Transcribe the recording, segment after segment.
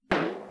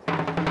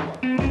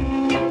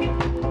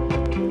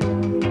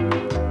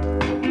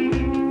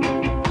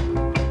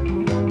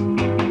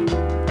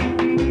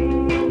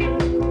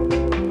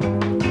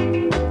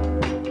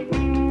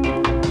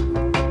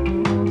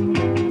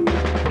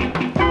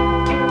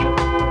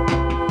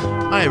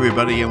Hi,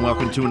 everybody, and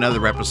welcome to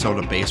another episode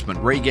of Basement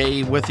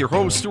Reggae with your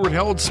host, Stuart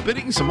Held,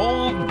 spitting some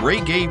old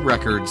reggae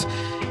records.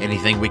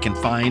 Anything we can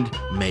find,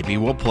 maybe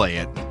we'll play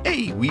it.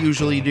 Hey, we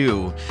usually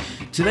do.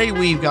 Today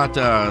we've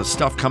got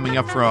stuff coming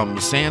up from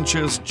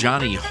Sanchez,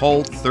 Johnny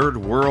Holt, Third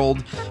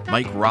World,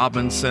 Mike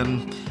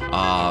Robinson,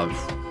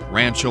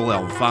 Rancho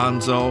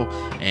Alfonso,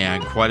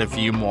 and quite a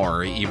few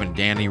more, even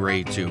Danny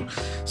Ray too.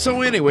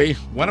 So anyway,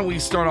 why don't we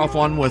start off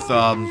one with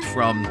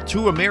from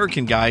two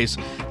American guys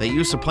that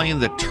used to play in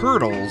the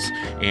Turtles,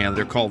 and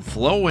they're called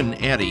Flo and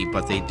Eddie,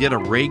 but they did a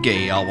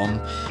reggae album,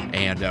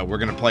 and we're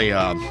going to play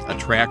a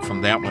track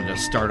from that one to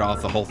start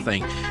off the whole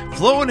thing.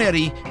 Flo and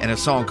Eddie and a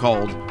song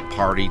called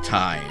Party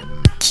Time.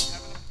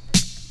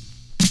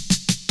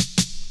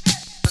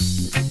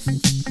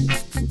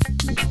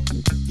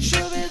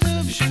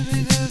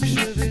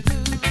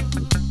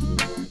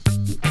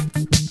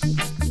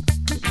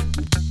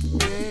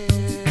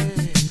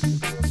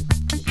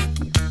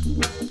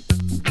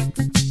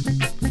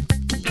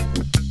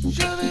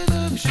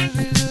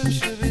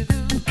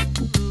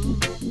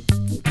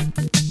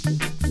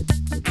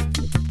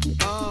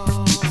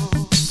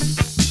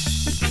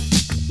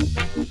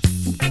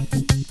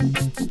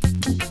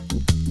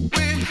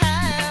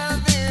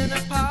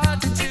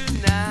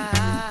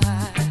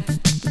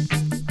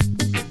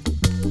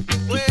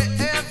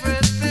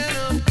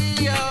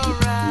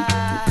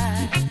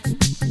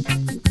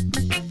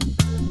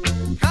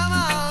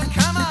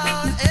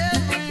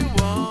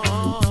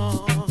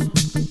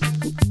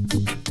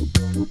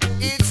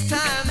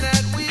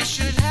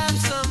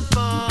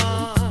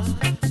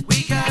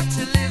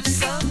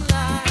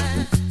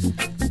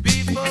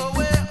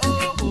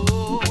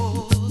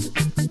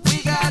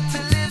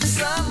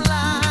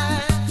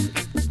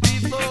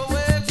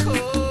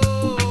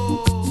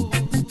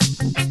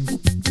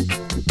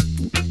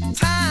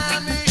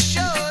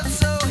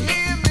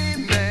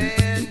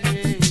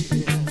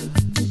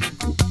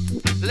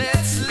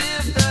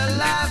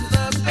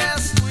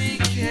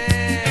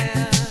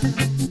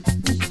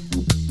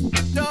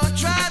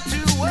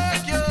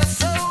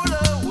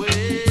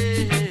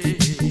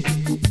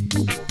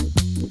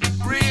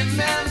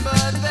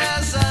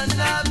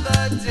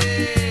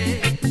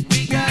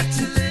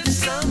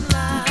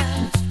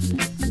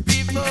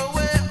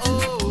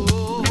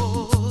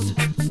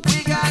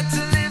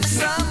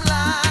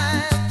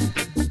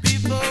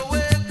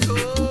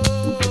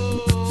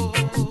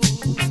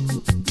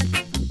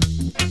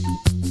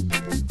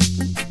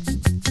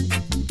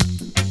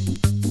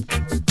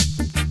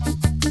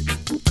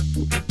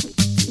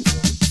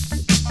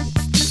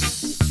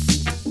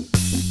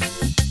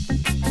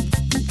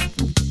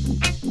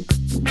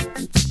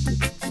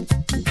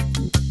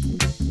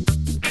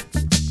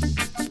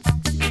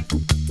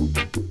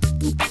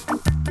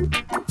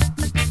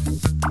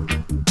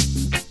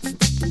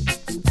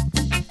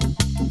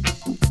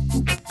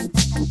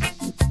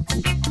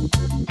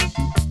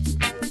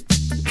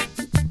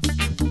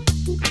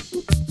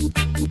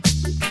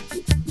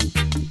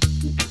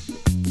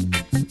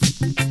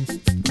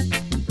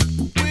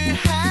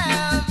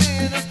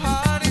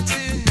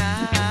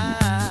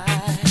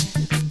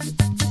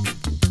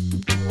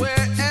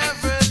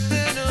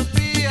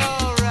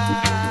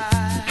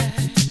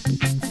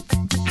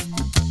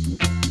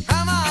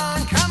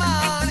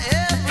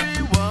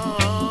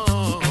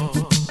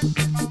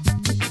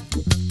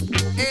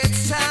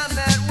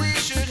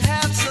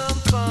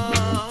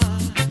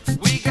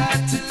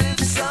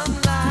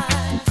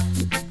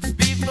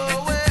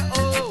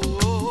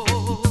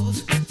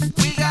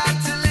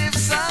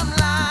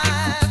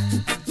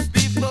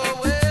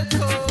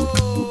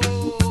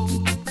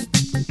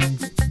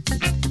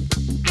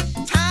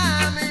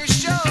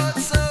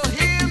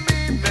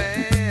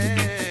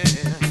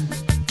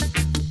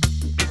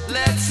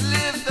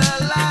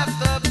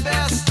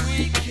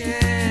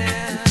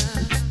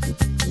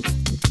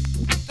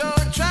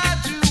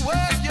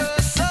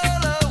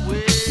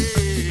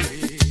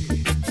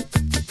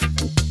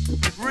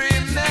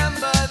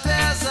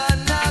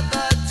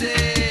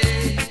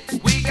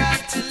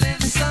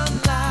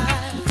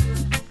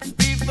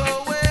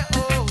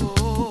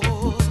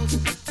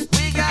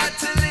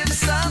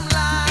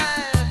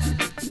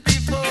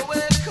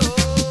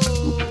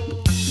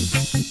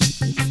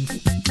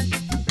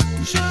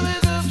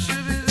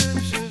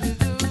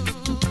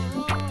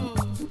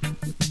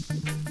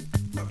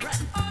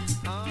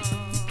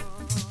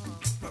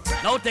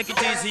 Take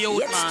it easy,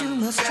 youth, man. Too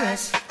much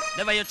stress.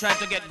 Never you try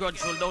to get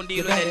grudgeful, don't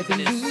deal with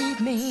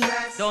it. Me.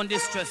 Don't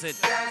distress it.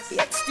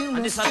 It's too much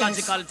and this is a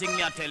logical thing,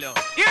 me I tell you.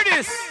 Hear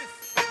this!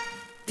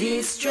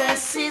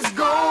 Distress is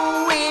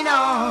going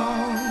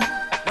on.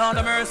 Lord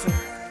of mercy.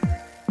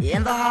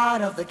 In the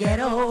heart of the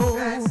ghetto.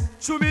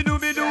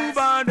 Shooby-dooby-doo,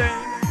 body.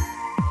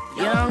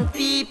 Young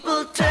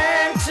people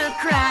turn to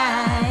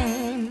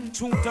crime.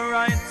 Truth to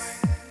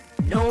rights.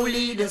 No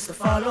leaders to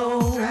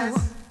follow.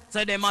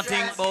 Say them a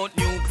think about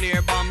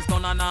nuclear bombs,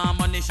 gun and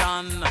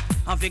ammunition.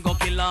 And fi go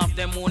kill off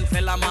them own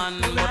fella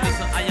man. But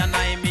listen, I and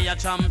I, me a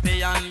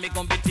champion. Me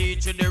gon' be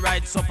teach you the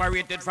right,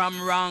 separated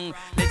from wrong.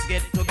 Let's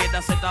get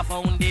together, set a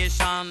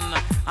foundation.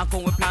 And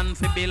come we plan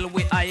fi build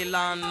we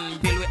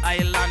island. Build we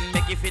island,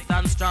 make it fit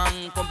and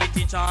strong. Come be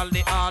teach all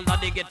that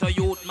they get to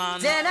youth man.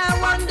 Then I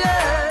wonder,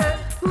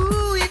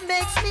 who it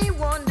makes me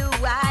wonder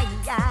why.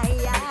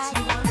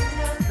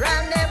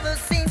 Crime never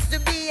seems to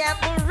be at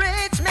the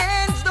rich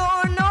man's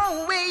door,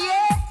 no way,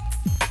 yeah.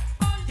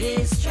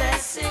 This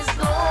stress is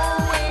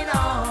going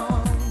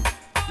on.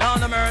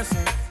 Lord of mercy.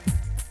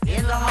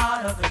 In the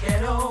heart of the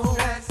ghetto.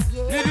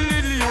 Little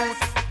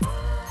youth.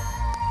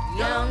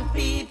 Young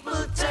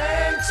people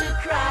turn to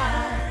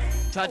crime.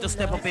 Try to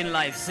step up in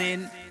life,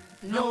 sin.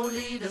 No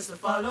leaders to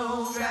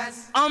follow.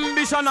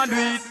 Ambition and do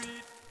it.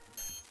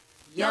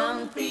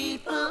 Young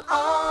people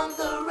on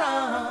the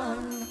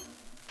run,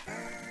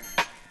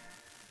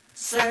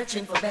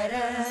 searching for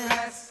better.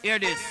 Hear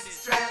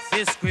this.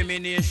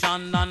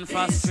 Discrimination and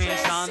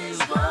frustration.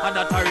 And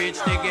that a reach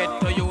they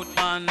get to youth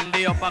man.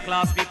 The upper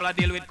class people a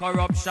deal with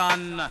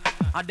corruption.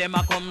 And them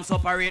a come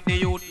separate the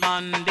youth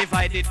man.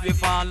 Divided we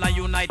fall and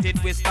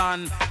united we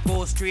stand.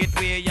 Go straight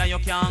way and you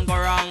can't go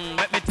wrong.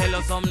 Let me tell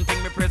you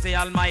something, me praise the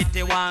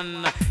Almighty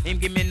One. Him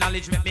give me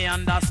knowledge, make me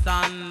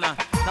understand.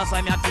 That's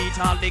why me a teach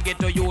all the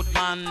ghetto youth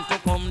man to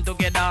come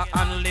together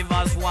and live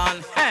as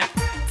one. Hey.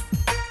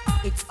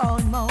 It's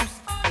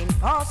almost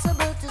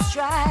impossible to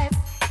strive.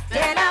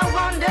 Then I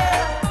wonder,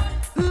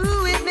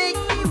 who it makes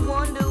me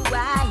wonder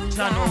why.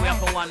 I know we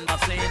have to wonder,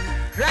 sin.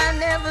 Crime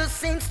never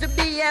seems to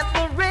be at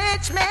the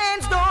rich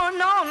man's door,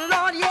 no,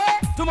 Lord, yeah.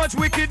 Too much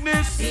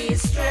wickedness.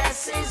 This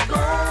stress is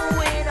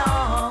going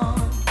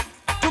on.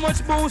 Too much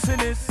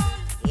booziness.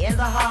 In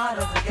the heart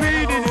of the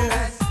ghetto.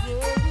 Greediness.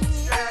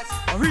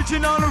 Yeah.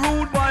 Reaching on the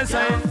road by Young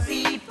signs.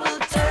 people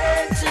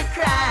turn to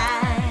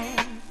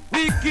crime.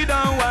 Wicked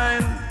and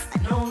wild.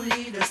 No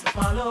leaders to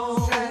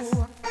follow.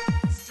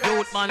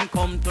 Youth man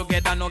come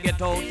together, no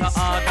get out of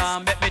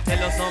order. Let me tell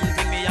you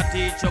something, me a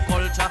teach you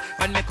culture.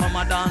 When me come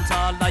a dance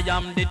hall, I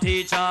am the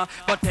teacher.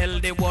 But tell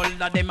the world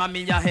that them a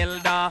me a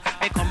elder.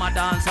 Me come a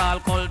dance hall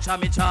culture,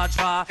 me charge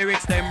for.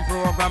 Lyrics them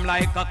program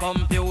like a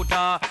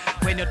computer.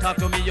 When you talk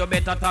to me, you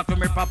better talk to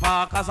me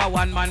proper. Cause a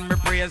one man me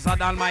praise the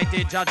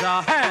Almighty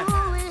Jaja. Hey.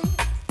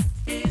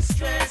 This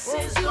stress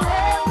is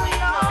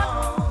going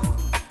on.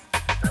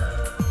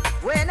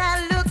 When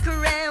I look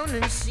around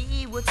and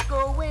see what's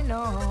going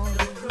on,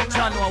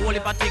 John, what whole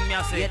heap of thing me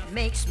a say. it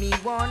makes me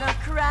wanna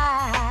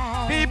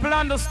cry. People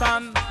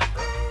understand.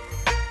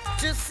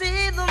 To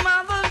see the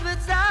mothers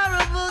with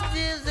horrible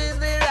tears in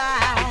their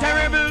eyes.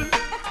 Terrible.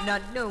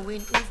 Not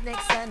knowing who's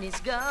next and is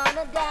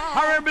gonna die.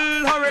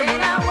 Horrible, horrible.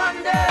 Then I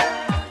wonder,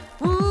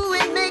 who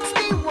it makes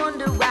me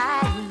wonder why.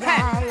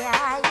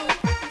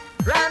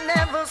 Crime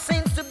never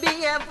seems to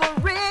be at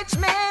the rich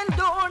man's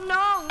door,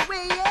 no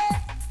way, yeah.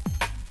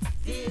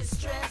 This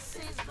stress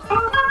is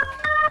going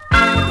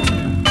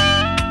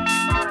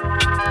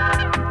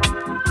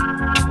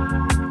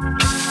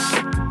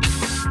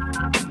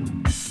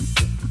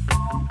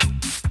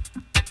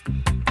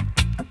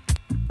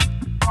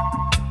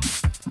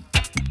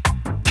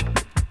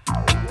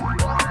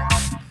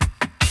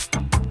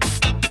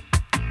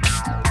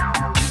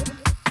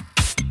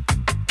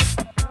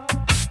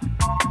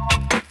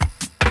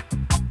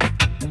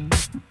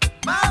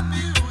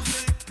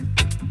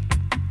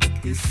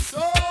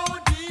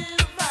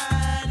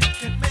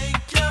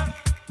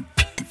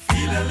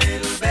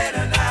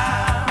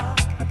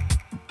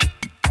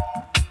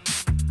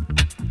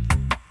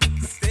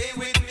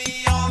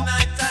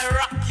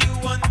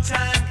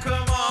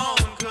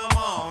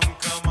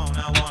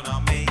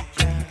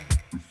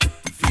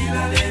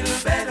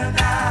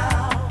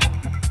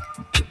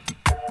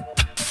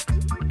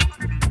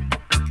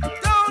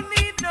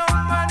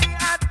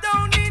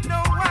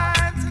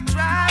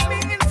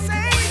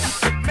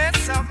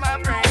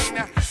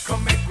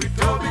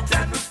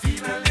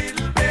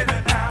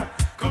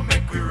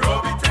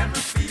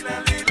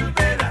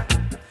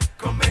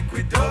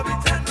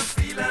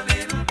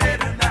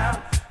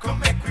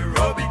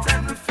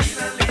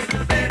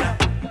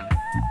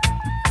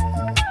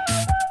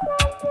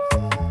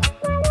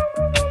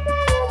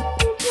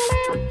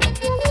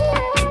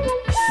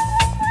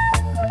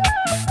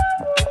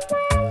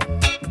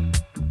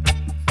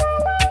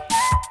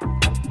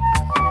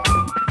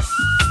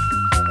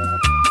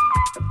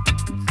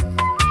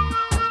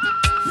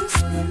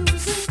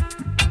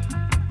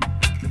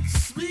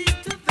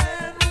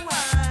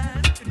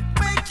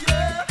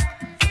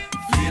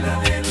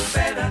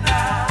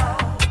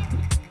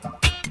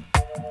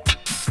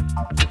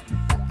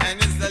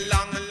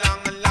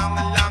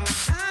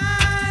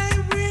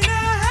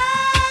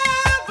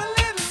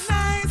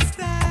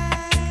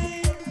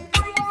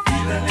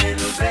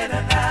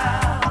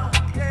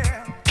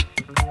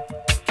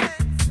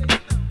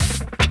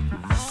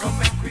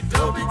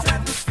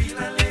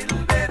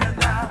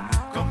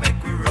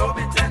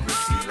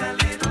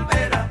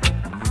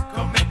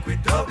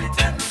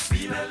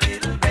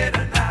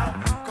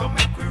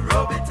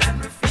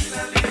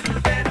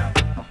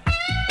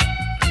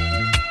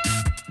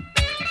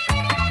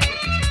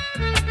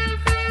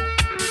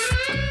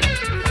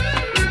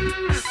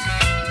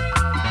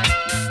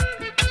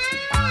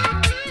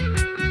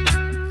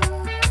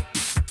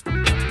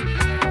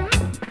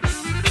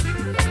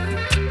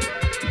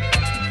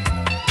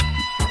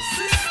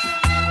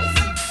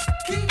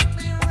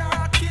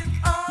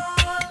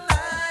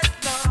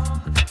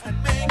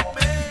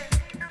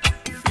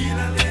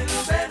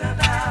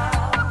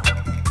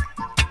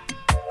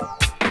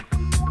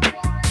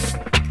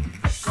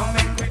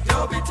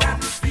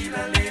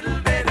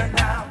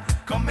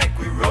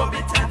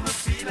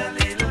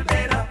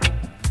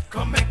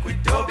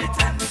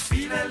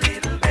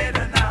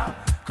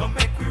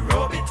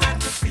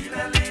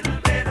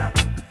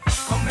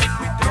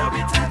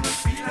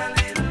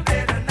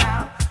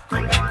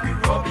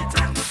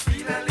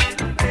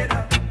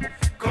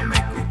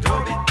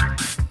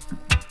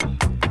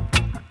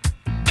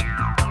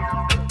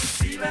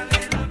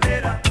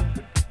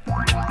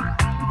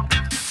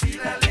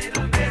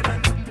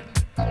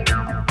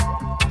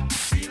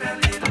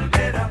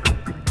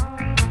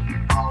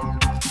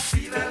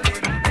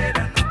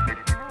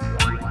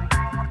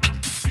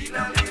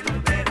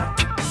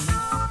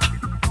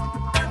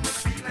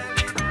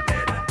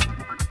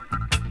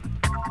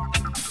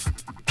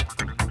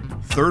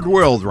Third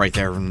World right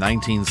there from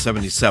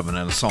 1977,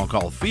 and a song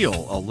called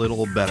Feel a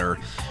Little Better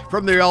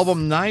from their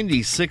album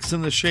 96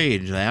 in the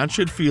Shade. That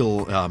should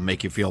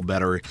make you feel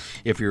better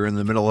if you're in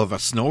the middle of a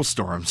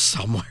snowstorm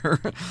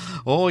somewhere.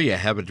 Oh yeah,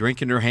 have a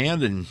drink in your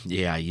hand and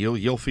yeah,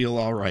 you'll feel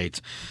all right.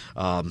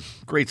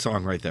 Great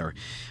song right there.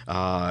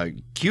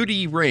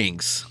 Cutie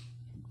Rings.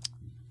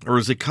 Or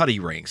is it Cuddy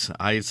Rings?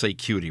 I'd say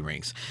Cutie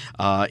Rings.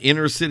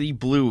 Inner City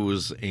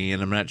Blues,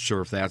 and I'm not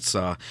sure if that's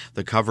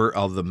the cover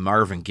of the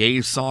Marvin Gaye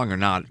song or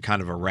not,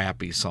 kind of a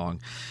rappy song.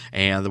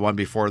 And the one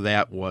before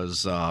that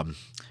was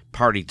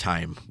Party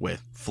Time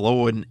with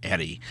Flo and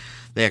Eddie.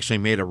 They actually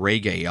made a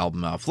reggae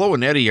album. Flo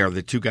and Eddie are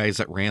the two guys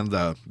that ran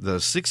the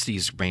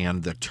 60s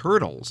band, The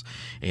Turtles.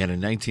 And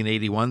in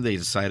 1981, they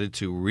decided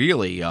to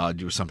really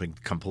do something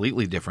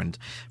completely different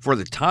for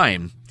the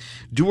time,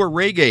 do a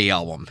reggae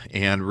album.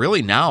 And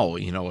really now,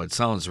 it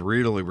sounds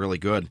really, really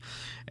good.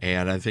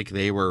 And I think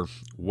they were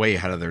way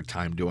ahead of their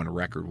time doing a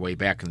record way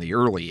back in the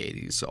early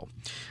 80s. So,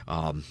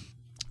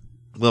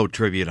 little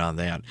tribute on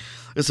that.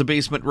 It's a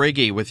Basement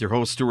Reggae with your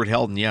host, Stuart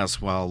Heldon.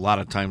 Yes, well, a lot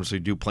of times we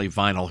do play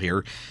vinyl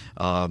here.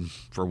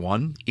 For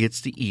one,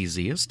 it's the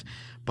easiest.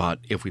 But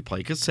if we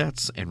play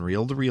cassettes and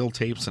reel-to-reel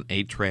tapes and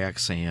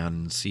 8-tracks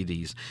and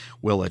CDs,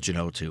 we'll let you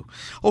know too.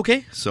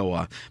 Okay,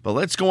 so, but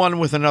let's go on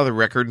with another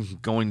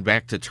record, going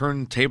back to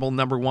turntable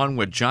number 1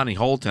 with Johnny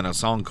Holt and a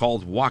song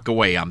called Walk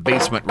Away on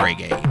Basement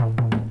Reggae.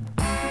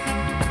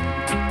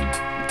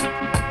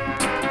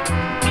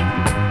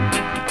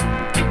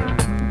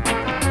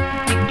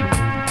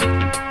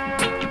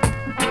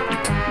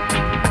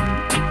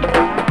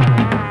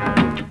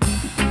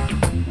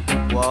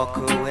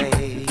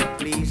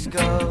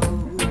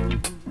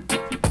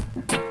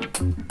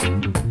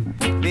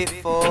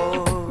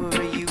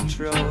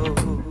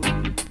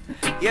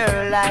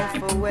 Your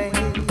life away,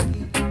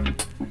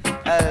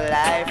 a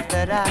life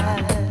that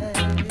I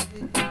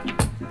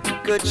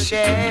could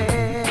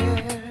share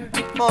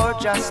for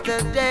just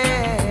a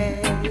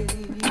day.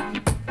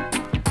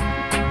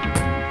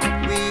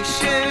 We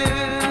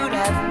should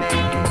have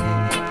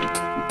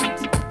met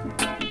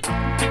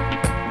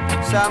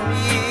some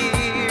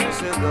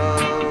years ago.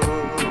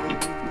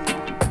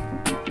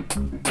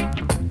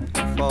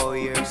 For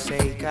your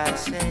sake I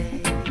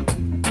say,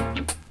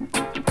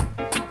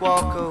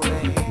 walk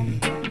away.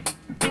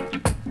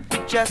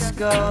 Just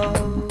go,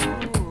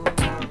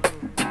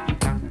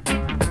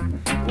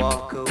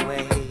 walk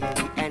away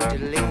and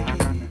live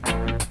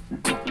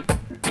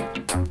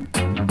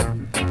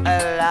a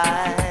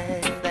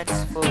life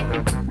that's full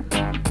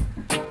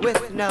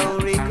with no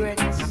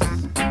regrets.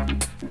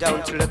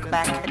 Don't look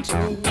back at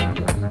me,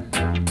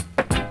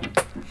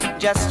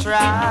 just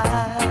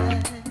try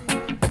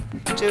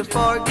to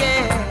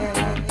forget.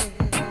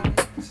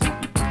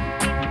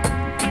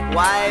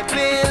 Why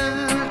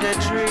build a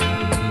dream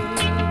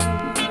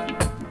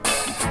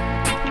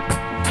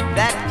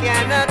that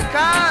cannot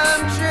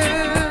come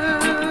true?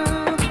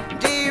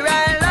 Dear, I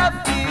love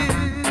you,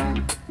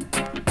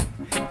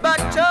 but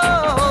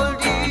told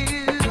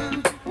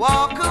you,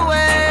 walk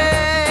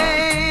away,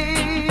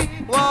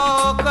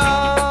 walk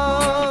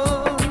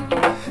on.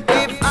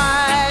 If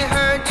I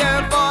heard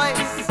your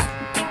voice,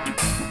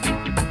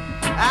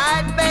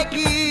 I'd beg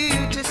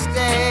you to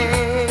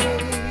stay.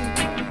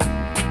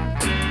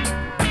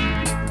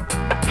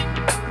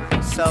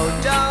 So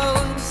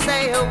don't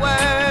say a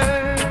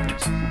word,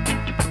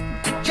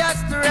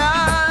 just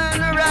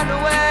run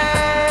away.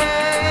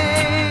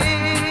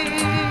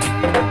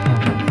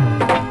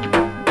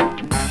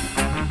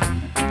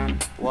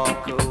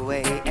 Walk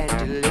away and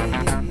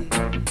live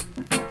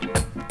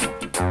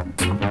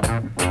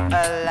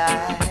a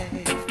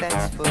life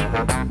that's full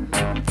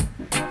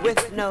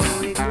with no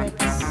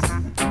regrets.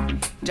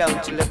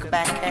 Don't look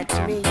back at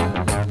me,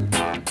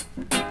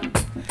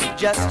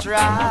 just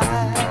try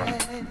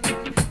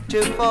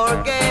to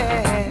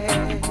forget.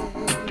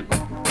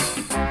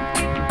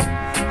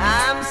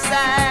 I'm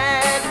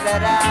sad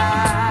that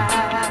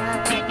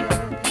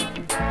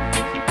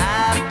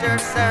after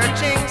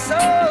searching so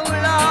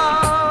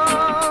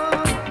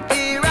long,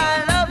 here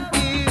I love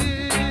you,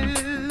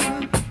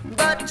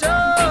 but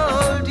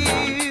told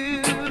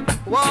you,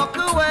 walk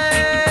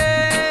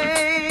away,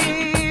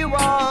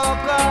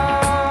 walk on.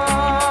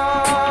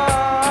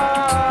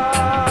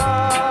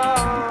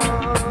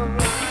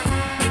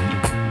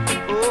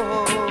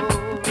 Oh.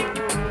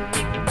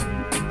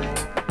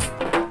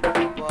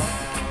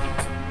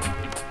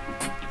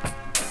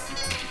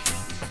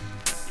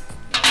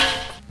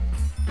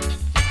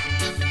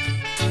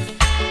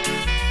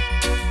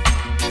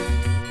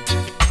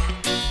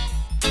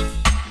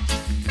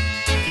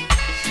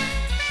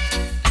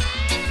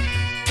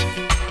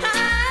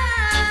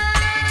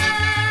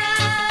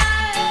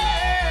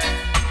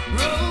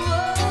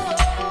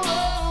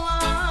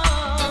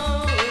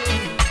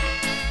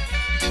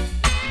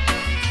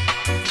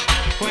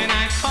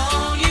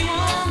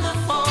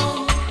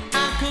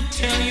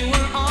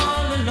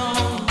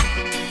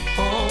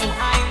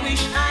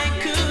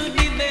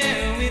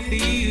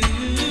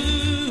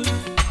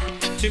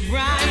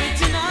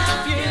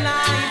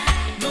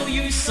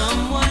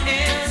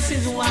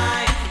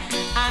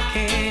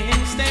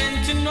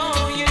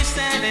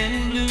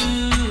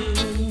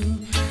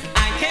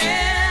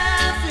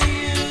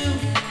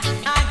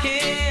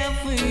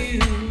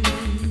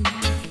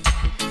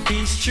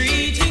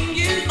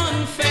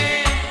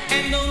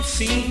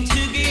 seem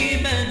to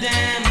give a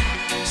damn.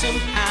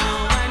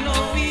 Somehow I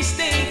know he's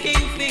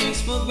taking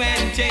things for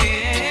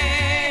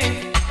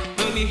granted.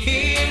 Only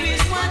here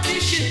is what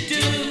you should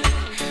do.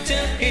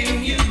 Tell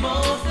him you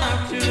both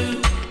are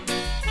through.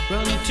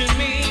 Run to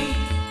me,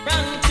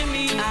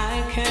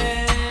 I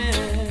care.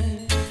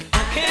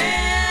 I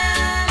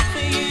care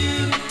for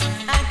you,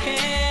 I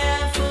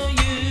care for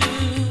you.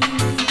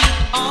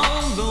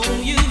 Although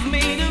you've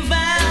made a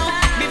vow,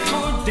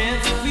 before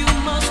death you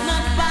must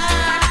not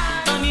part.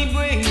 Honey,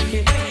 break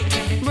it,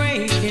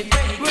 break it,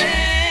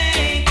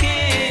 break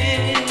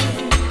it.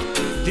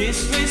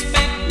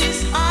 Disrespect,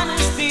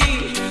 dishonesty,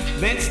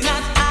 that's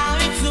not how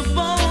it's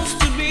supposed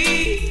to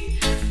be.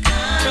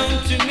 Come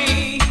to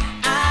me,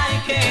 I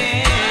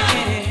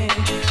care.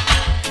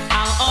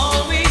 I'll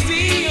always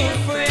be your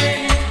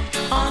friend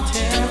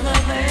until the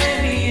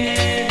very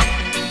end.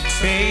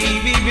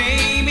 Baby,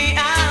 baby,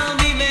 I'll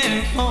be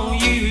there for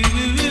you.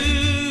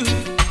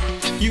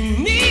 You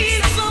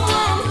need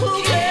someone who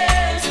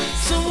cares,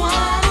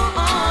 someone who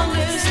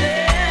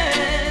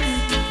understands,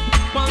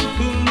 one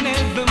who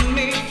never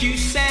make you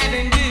sad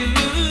and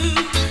blue.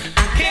 I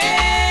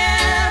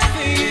care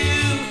for you.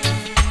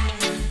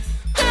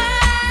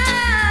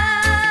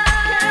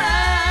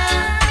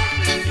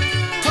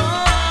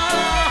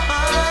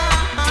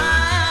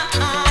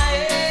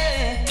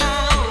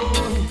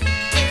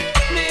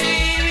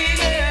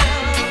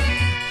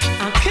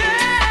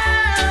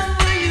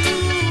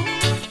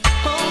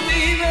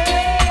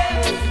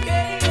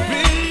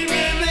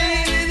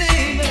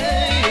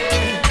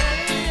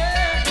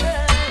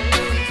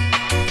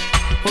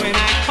 When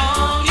I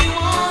call you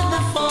on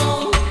the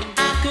phone, I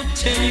could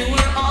tell you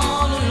we're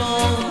all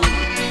alone.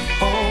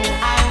 Oh,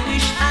 I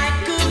wish I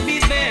could be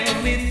there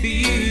with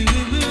you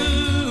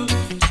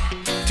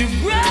to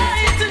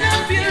brighten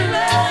up your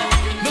life.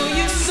 Though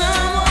you're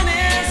someone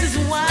else's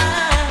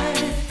wife,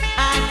 I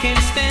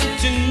can't stand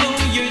to know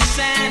you're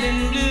sad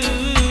and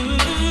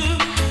blue.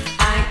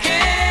 I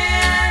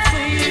care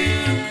for you,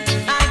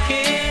 I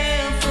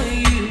care for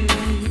you.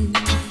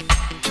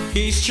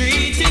 He's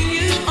treating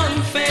you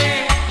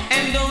unfair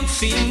and don't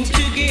seem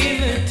to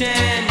give a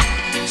damn.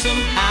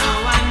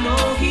 Somehow I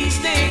know he's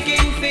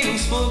taking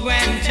things for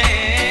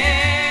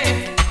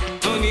granted.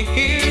 Only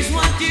here's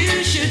what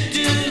you should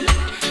do.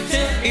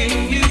 Tell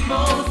him you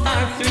both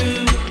are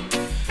through.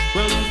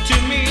 Run to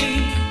me,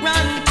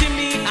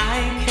 I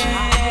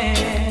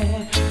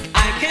care. I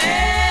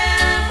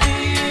care for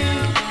you.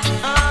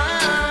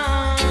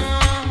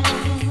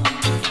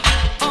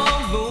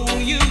 Although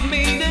you've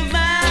made a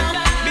vow,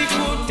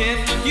 before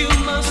death you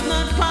must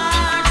not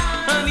part.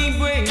 Honey,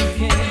 break it,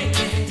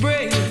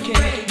 break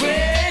it,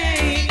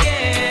 break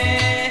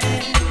it.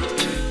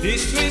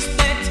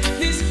 Disrespect,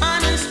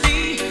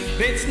 dishonesty,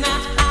 that's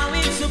not how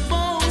it's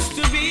supposed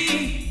to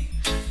be.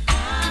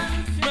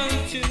 Run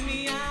to me,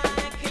 I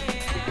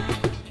care.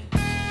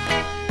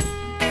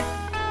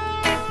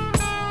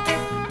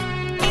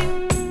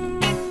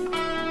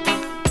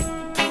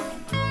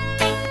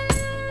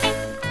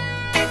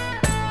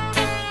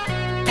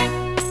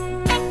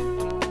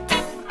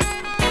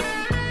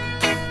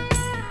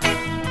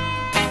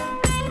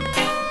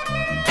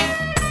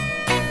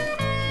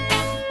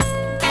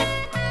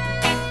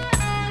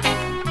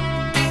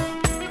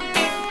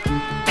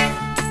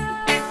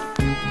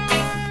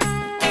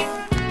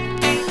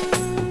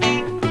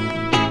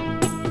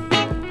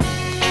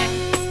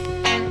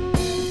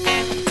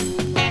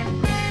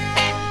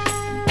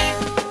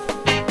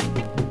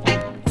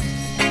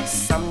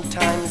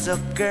 Sometimes a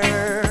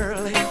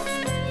girl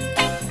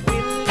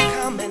will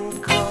come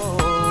and go.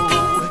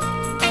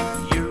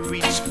 You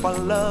reach for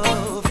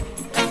love,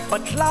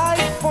 but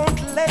life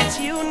won't let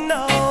you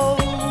know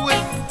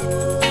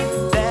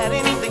that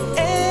in the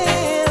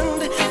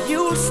end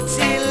you'll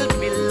still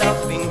be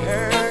loving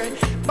her.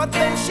 But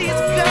then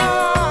she's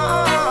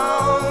gone,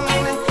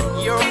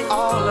 you're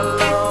all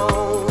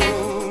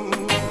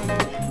alone.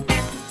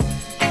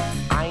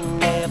 I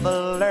never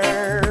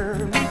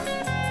learned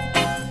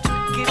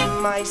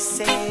give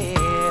myself.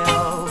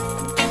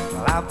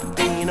 Well, I've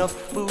been a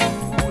fool,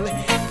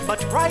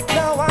 but right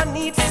now I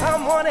need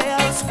someone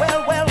else.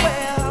 Well, well,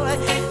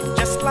 well,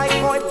 just like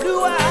Boy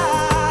Blue,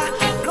 I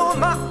blow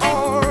my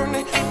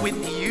horn with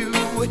you.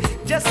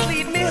 Just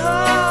lead me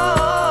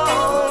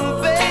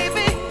home,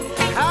 baby.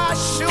 I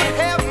should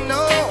have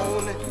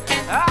known.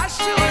 I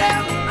should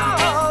have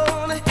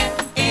known.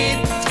 It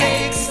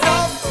takes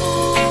a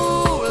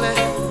fool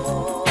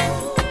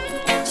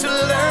to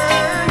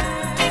learn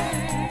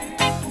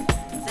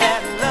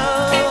that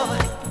love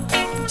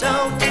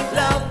don't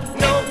love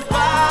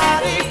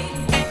nobody.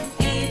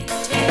 It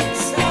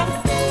takes a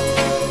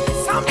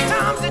fool.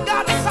 Sometimes you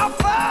gotta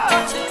suffer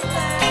to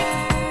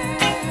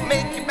learn.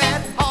 Make your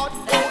bad heart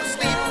go to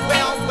sleep.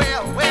 Well,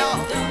 well, well,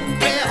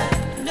 well.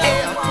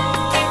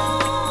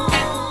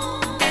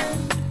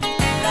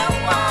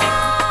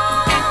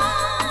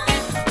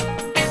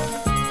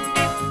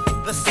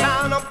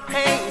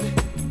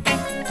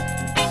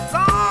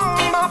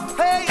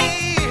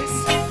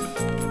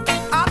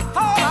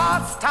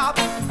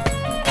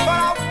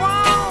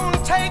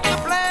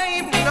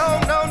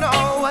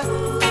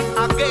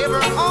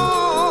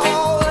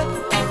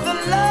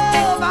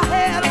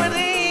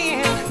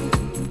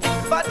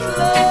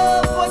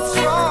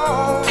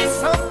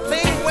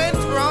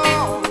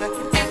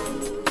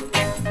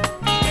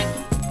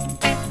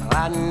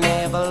 I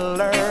never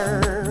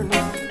learned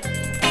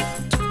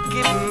to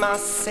give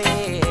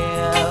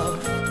myself.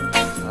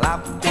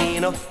 I've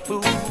been a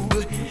fool,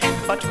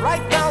 but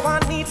right now I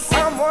need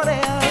someone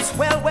else.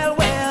 Well, well,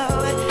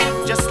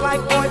 well, just like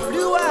Boy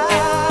Blue,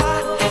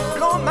 I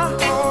blow my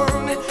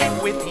horn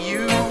with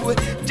you.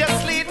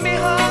 Just lead me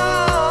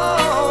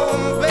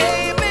home,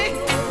 baby.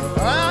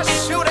 I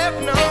should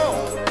have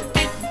known.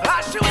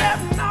 I should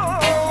have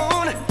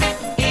known.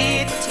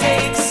 It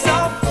takes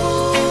a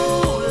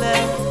fool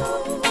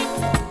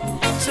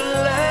to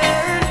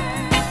learn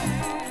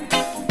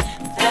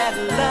that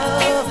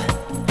love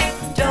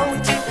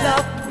don't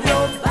love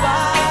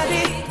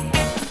nobody.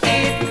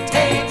 It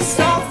takes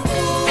a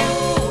fool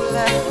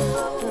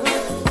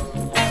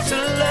to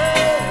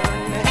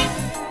learn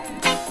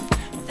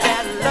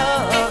that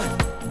love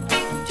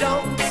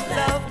don't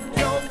love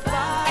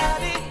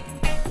nobody.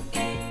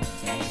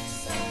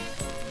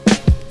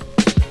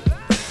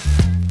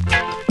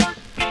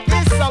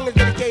 This song is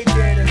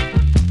dedicated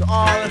to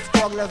all the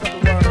strugglers of the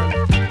world,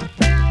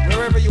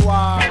 wherever you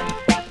are,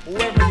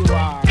 whoever you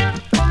are.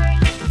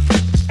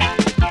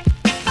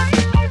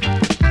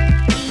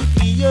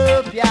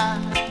 Ethiopia,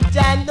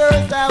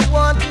 Jandos, I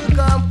want to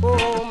come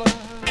home.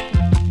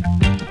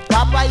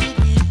 Papa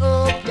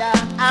Ethiopia,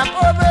 I'm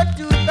over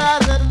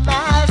 2,000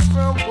 miles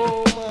from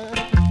home.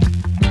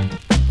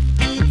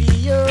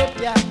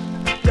 Ethiopia,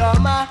 you're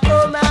my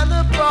home and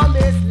the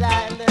promised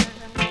land.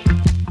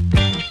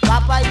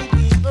 Papa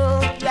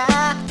Ethiopia,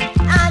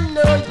 I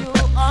know you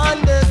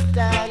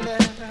understand.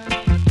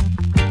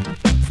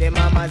 Say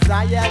Mama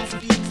Zion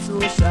speaks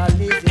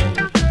socialism,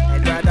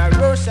 and Brother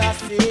Russia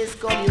says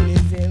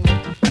communism.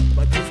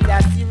 But Sister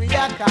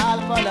Syria call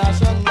for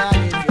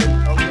nationalism.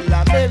 Uncle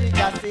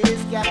America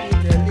says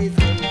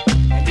capitalism.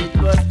 And it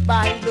was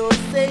by those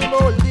same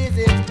old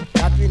isms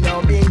that we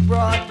now being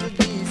brought to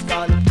this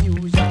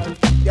confusion.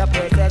 The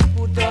president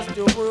put us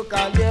to work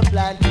on their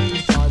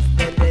plantations.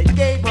 Then they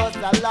gave us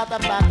a lot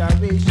of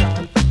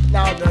adoration.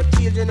 Now the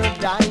children are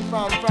dying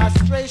from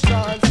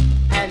frustrations,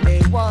 and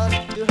they want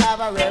to have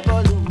a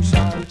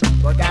revolution.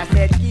 But I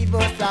said, give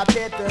us a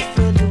better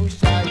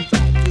solution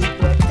to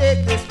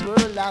protect this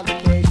world and the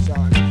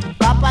nation.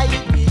 Papa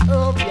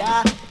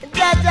Ethiopia,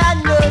 Jaja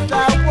knows I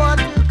want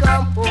to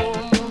come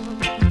home.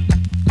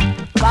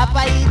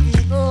 Papa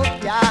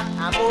Ethiopia,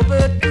 I'm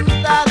over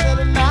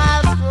 2,000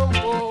 miles from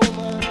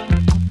home.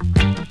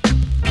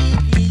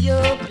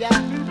 Ethiopia,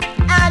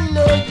 I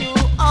know you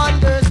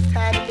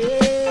understand me.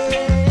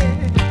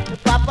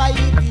 Papa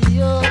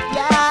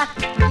Ethiopia,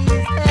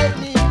 please help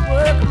me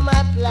work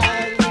my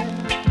plan.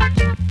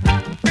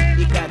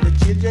 Because the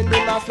children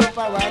they must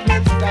suffer while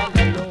them stand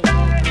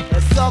alone.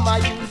 And some are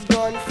use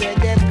guns, say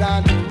them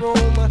gone to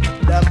Rome.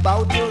 Them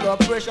bound to the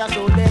pressure,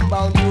 so them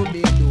bound to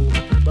be doomed.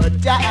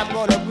 But I'm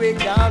gonna break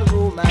down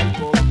Rome and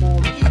go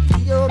home.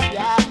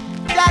 Ethiopia,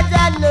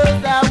 Jaja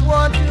knows I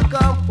want to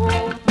come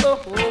home. Oh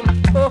home,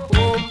 oh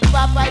home.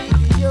 Papa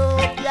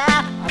Ethiopia,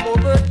 I'm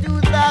over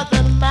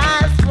 2,000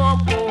 miles from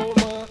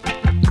home.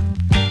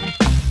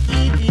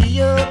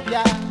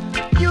 Ethiopia,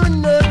 you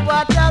know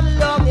what I'm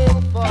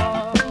longing for.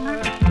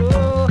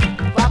 Oh,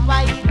 Papa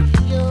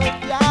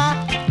Ethiopia,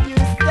 you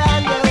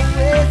stand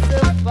away so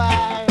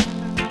far.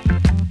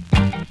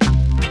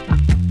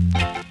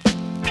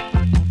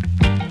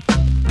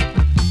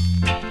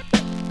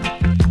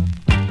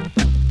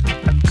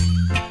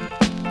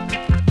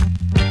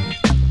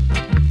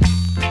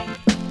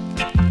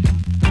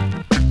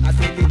 I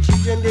say the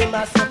children they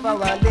must suffer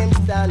while them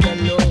stand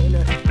alone.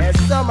 And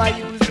some are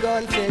use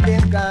guns, say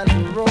them gone to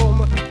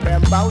Rome.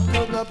 Them bound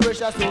to the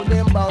pressure, so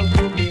them bound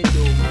to be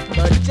doomed.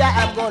 But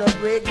I'm gonna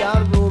break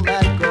down Rome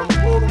and come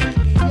home.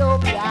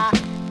 Ethiopia,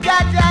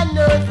 Jaja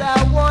knows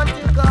I want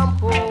to come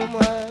home.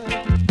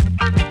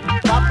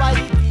 Papa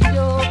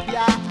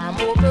Ethiopia, I'm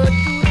over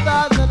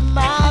 2,000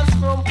 miles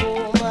from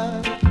home.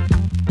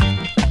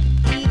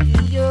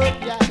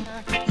 Ethiopia,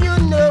 you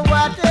know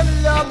what I'm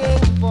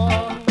longing for.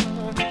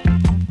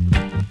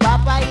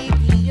 Papa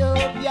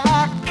Ethiopia,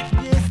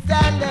 you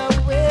stand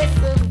away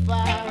so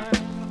far.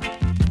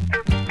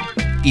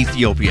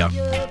 Ethiopia.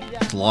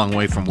 It's a long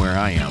way from where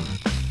I am.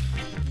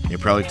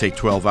 It'd probably take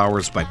 12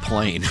 hours by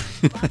plane.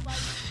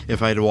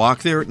 If I had to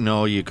walk there,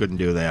 no, you couldn't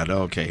do that.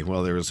 Okay,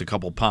 well, there was a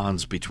couple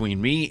ponds between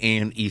me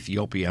and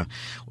Ethiopia.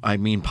 I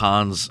mean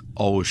ponds,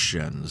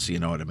 oceans, you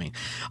know what I mean.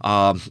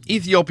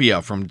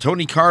 Ethiopia from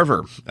Tony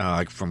Carver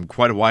from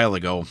quite a while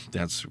ago.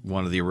 That's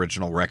one of the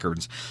original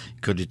records.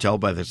 Could you tell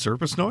by the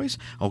surface noise?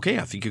 Okay,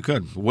 I think you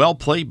could. Well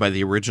played by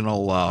the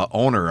original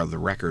owner of the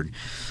record.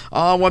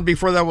 One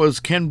before that was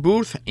Ken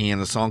Booth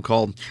and a song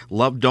called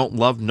Love Don't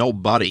Love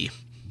Nobody.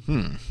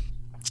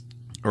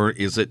 Or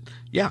is it?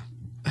 Yeah.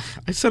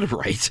 I said it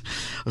right.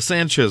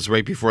 Sanchez,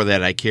 right before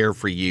that, I Care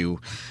For You.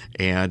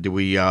 And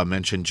we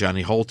mentioned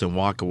Johnny Holt and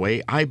Walk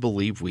Away. I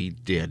believe we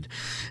did.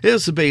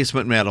 It's a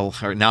basement metal,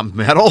 or not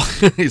metal.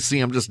 You see,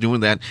 I'm just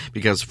doing that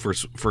because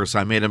first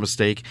I made a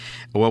mistake.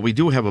 Well, we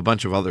do have a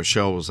bunch of other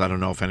shows. I don't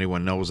know if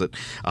anyone knows it.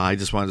 I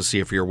just wanted to see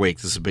if you're awake.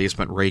 This is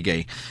Basement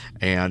Reggae.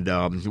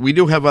 And we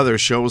do have other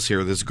shows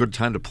here. There's a good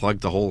time to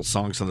plug the whole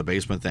Songs on the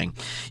Basement thing.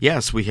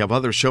 Yes, we have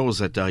other shows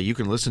that you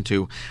can listen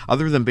to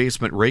other than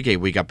Basement Reggae.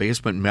 We got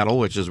Basement Metal,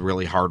 which is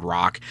really hard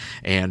rock,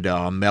 and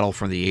metal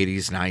from the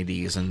 80s,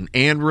 90s,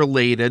 and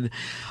related.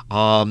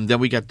 Then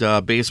we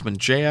got Basement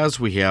Jazz.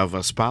 We have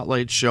a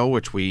Spotlight show,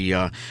 which we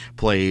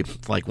play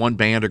like one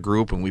band or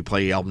group, and we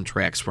play album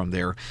tracks from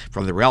their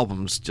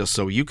albums, just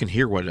so you can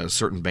hear what a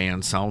certain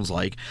band sounds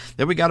like.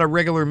 Then we got a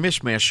regular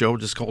mishmash show,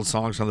 just called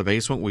Songs on the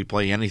Basement. We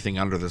play anything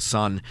under the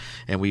sun,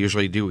 and we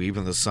usually do,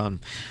 even the sun.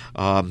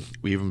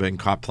 We even been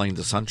caught playing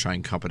the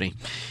Sunshine Company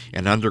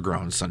and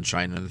Underground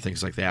Sunshine and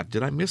things like that.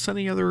 Did I miss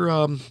any other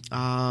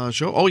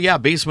show? Oh yeah,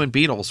 Basement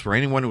Beatles. For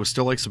anyone who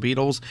still likes the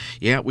Beatles,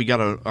 yeah, we got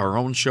our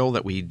own show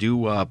that we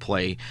do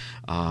play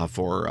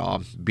for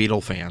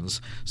Beatle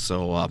fans.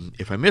 So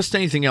if I missed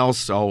anything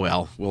else, oh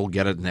well, we'll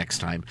get it next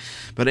time.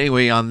 But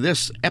anyway, on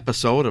this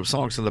episode of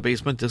Songs in the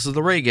Basement, this is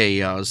the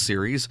reggae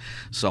series,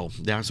 so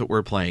that's what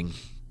we're playing.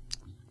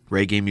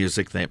 Reggae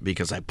music,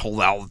 because I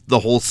pulled out the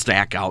whole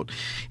stack out,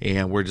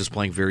 and we're just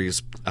playing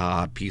various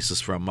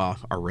pieces from our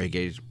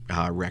reggae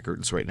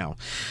records right now.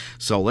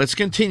 So let's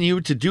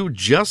continue to do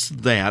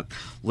just that.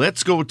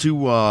 Let's go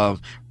to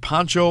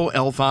Pancho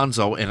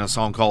Alfonso in a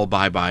song called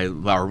Bye Bye,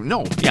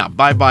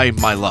 Bye Bye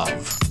My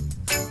Love.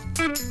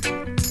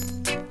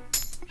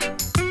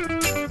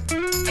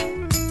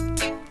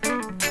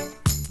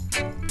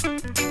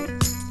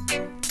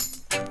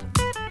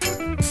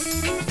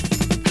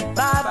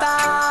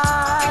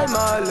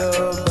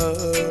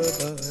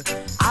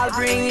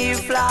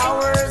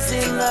 Flowers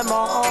in the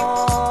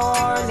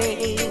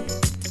morning.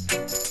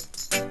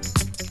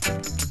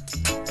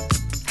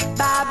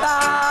 Bye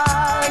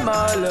bye,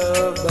 my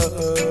love.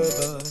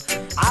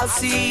 I'll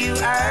see you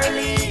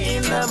early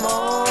in the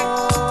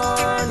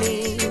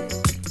morning.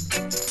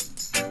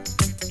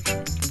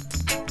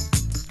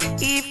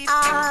 If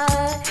I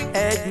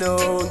had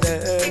known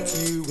that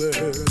you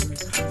were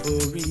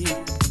for me,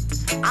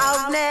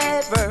 I'd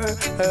never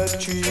have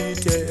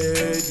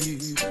treated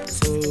you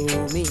so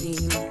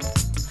mean.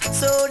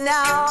 So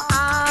now I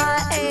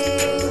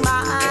hang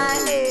my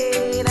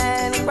head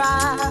and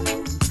cry,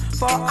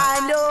 for I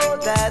know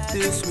that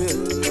this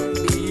will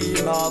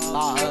be my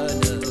final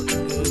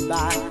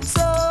goodbye.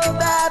 So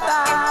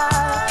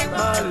bye-bye,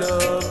 my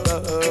love,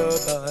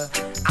 bye-bye.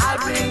 I'll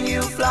bring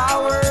you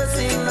flowers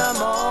in the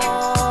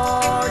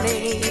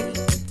morning.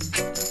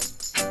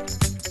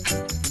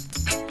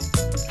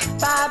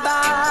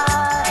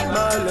 Bye-bye,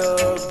 my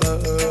love,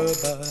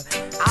 bye-bye.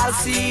 I'll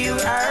see you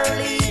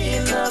early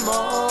in the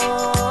morning.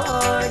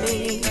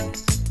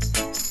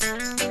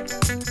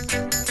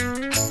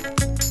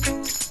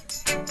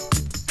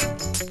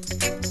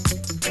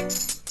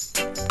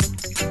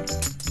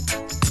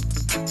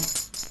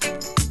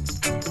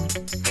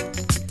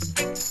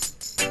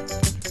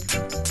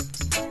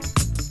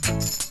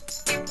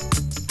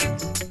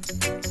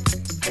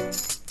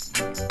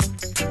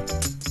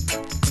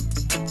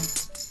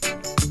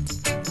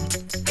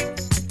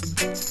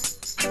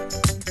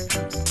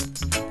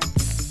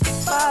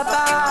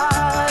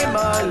 Bye-bye,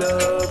 my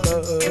love.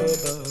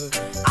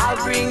 I'll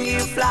bring you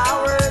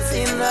flowers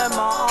in the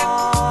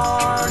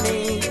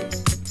morning.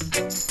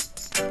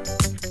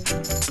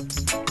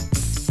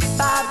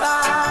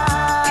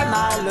 Bye-bye,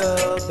 my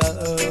love.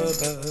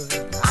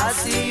 I'll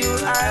see you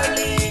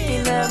early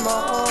in the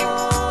morning.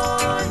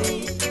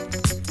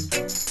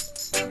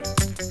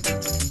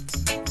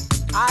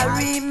 I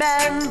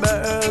remember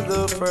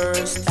the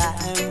first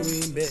time we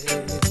met,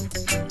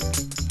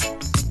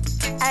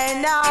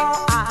 and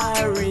now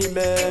I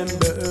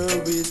remember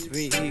with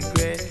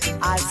regret.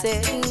 I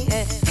said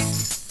yes,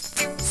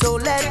 so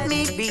let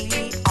me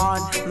be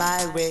on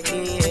my way.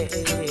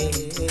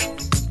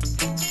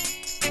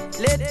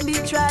 Let me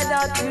try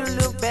not to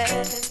look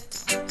back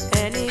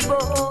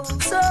anymore.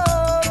 So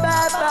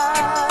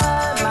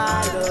bye-bye,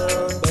 my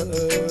love.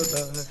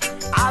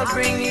 I'll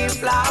bring you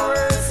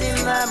flowers in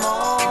the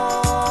morning.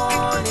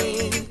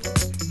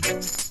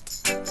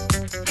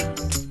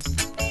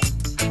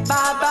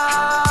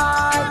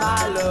 Bye-bye,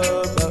 my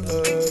love.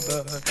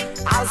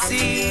 I'll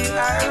see you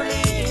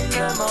early in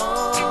the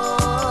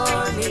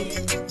morning.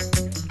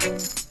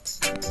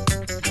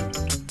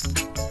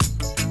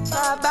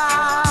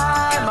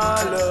 Bye-bye,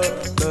 my love.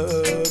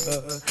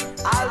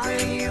 I'll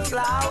bring you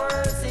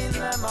flowers in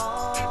the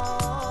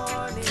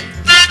morning.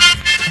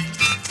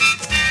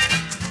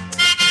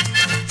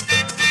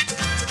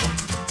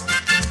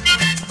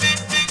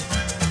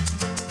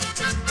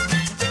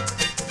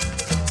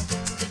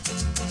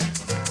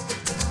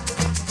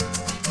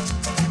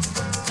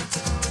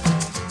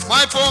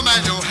 My poor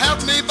man, you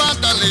help me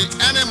badly.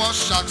 Any more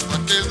shocks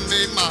but give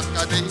me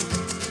Macadie.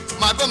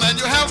 My woman,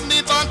 you have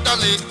me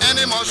bodily.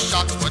 Any more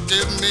shots would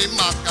give me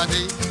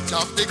Macadie.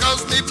 Just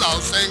because me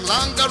blouse ain't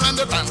longer and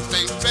the pants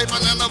ain't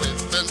draping in the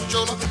weeping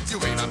chula. You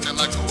wait until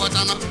I go out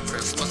on a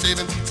Christmas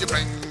Eve. You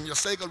bring your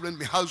cigar in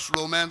me house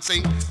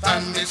romancing.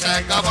 Fan me,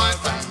 cigar boy,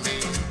 fan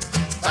me.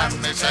 Fan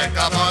me,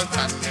 cigar boy,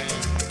 fan me.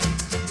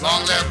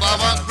 Long live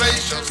our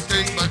gracious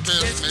king, but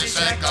kiss me,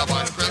 cigar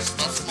boy,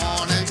 Christmas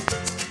morning.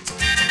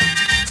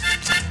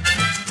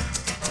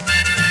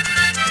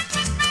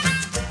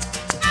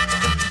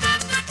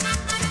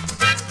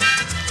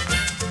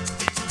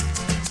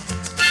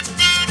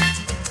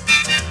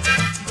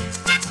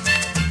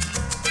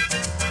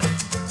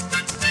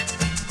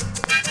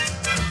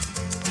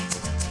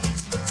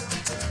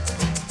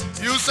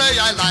 You say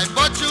I lied,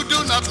 but you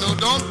do not know.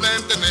 Don't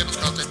blame the neighbors,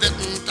 cause they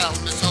didn't tell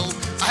me so.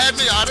 I had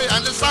me Ari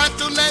and decided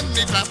to lend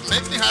me trap,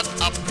 make me hat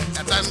up,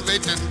 and then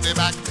wait in the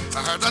back.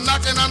 I heard a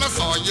knocking and I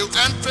saw you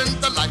entering,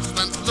 the lights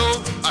went low.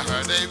 I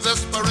heard a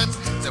whispering,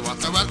 there was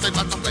no welcome,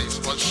 but the place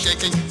was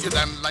shaking. You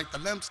then light the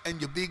lamps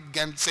and you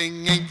began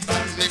singing.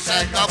 Fan me,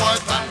 cigar boy,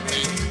 fan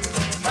me.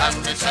 Fan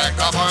me,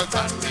 cigar boy,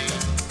 fan me.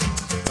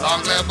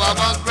 Long live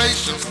our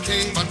gracious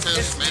king, but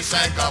kiss me,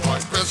 cigar boy,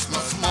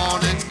 Christmas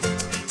morning.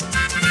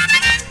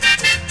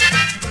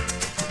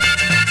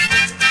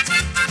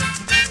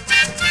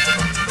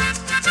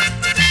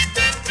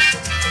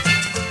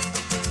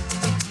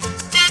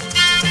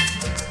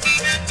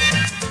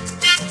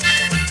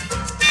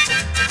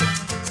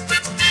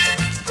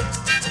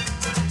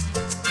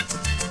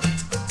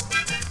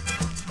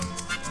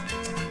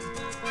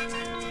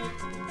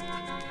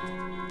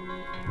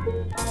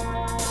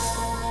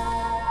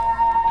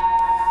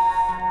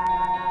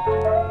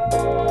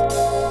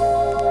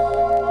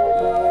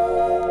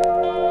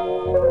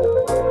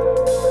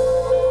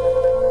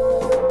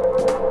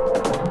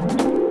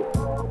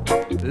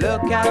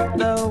 Look at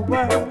the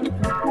world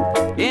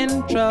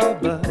in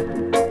trouble.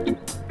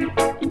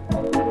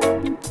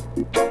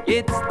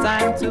 It's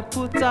time to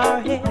put our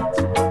heads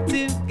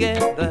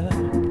together.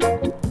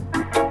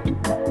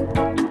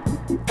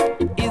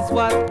 Is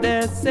what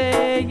they're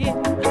saying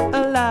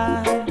a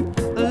lie,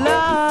 a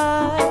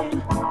lie?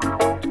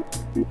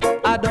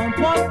 I don't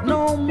want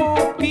no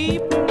more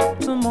people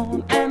to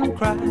mourn and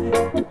cry.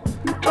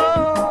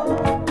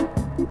 Oh,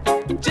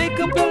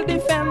 Jacob will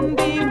defend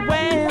thee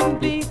when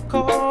we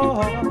call.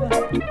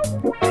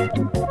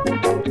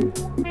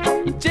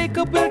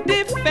 Jacob will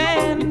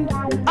defend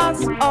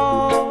us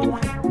all.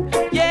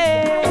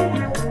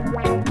 Yeah,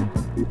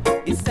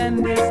 he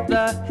sends us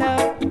the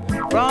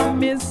help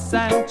from his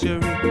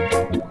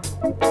sanctuary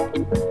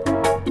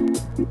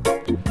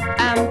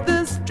and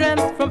the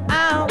strength from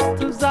out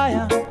of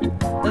Zion,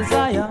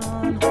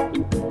 Zion.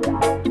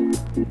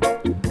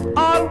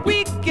 All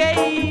we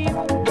gave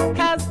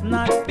has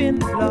not been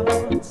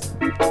lost,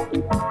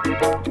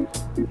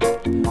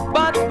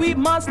 but we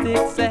must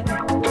accept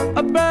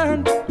a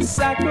burnt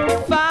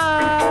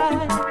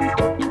sacrifice.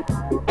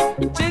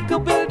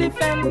 Jacob will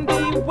defend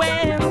thee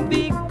when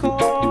we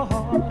call.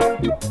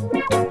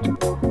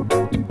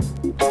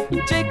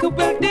 Jacob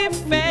will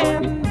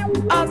defend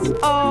us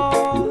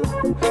all.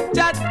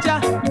 Ja, ja,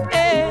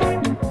 eh.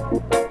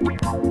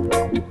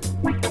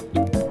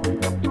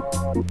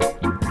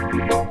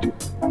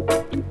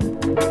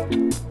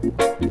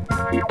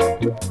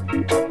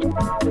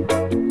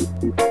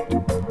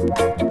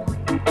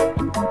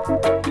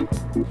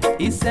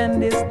 He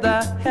sends us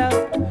the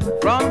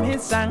help from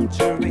his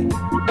sanctuary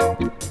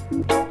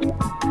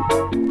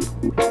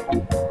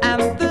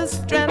and the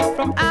strength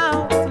from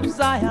out of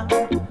Zion,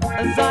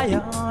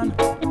 Zion.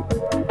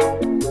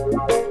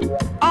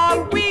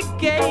 All we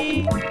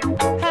gave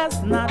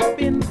has not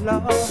been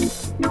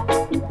lost,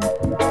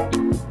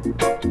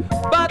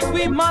 but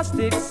we must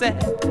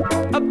accept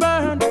a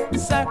burnt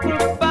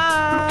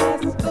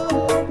sacrifice.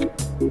 Ooh.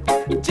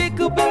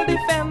 Jacob will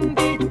defend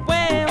thee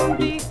when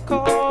we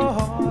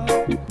call.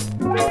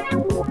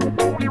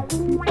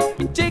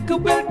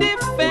 Jacob will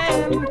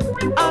defend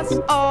us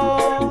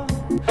all.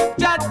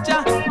 Ja,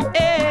 ja,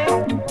 eh.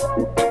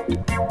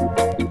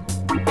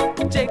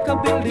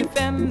 Jacob will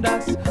defend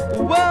us.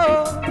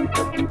 Whoa,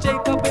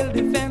 Jacob will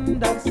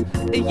defend us.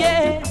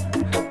 Yeah,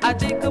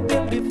 Jacob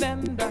will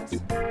defend us.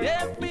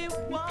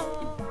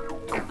 Everyone.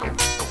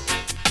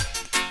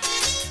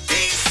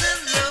 Peace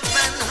and love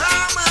and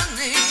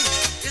harmony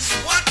is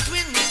what we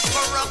need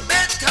for a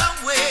better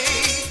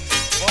way.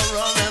 For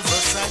all of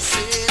us, I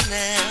say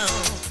now.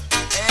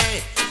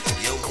 Hey,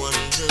 you're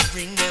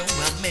wondering how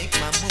I make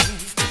my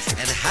move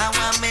and how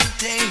I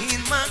maintain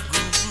my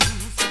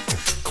groove.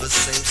 The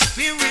same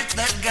spirit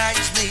that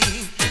guides me,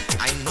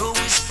 I know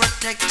is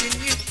protecting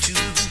you too.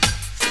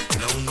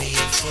 No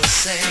need for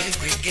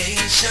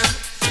segregation,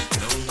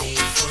 no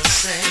need for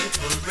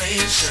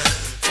separation.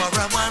 For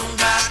a one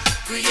God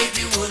create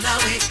the whole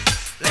of it.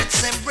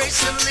 Let's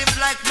embrace and live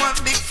like one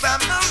big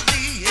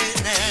family. Yeah,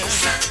 now.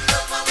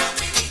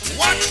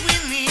 What we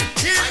need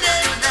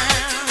today now.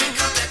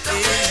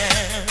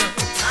 Yeah.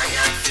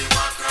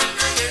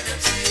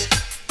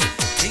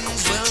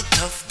 Things well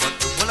tough, but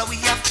the whole we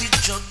have to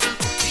juggle.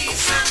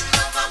 Peace and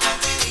love are what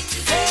we need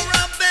today. For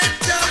a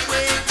better way.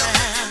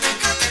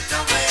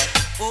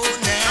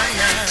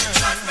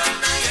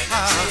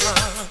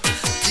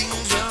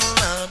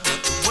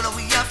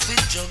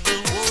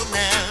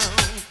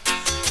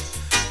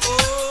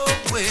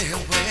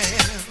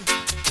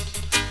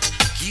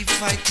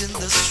 fighting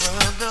the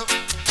struggle.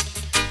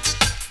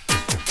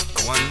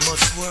 One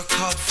must work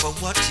hard for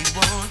what he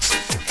wants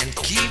and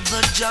keep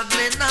the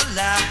juggling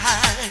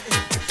alive.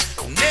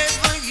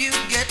 Never you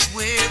get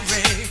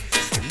weary,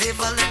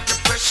 never let the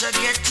pressure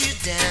get you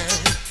down.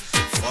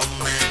 For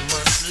man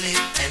must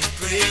live and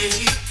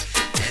pray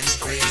and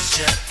praise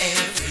Jah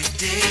every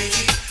day.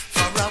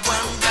 For a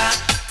one God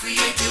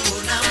create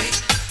you now.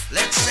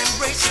 Let's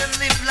embrace and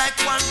live like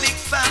one big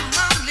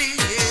family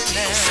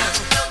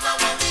now.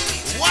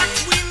 What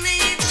we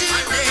need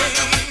today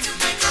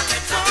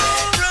for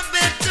a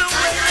better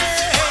way.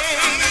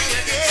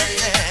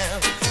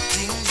 Yeah.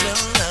 Things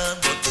are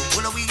love, but the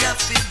world we have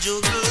to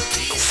juggle.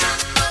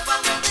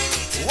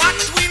 What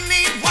we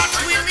need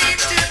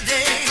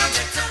today.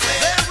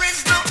 There is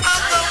no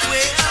other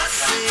way to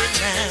say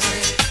now.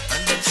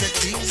 And them say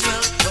things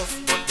are tough,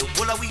 but the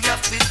world we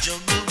have to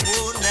juggle.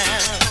 Oh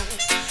now,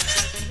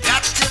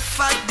 got to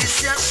fight this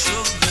here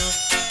struggle.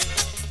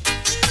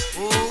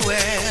 Oh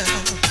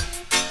well,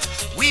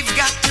 we've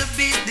got to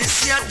beat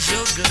this here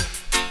juggle.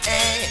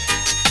 Hey.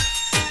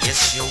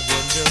 Yes, you're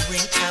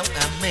wondering how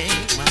I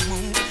make my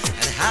move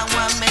and how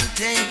I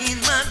maintain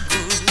my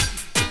groove.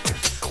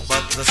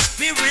 But the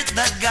spirit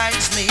that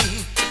guides me,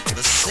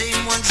 the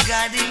same one's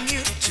guiding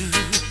you too.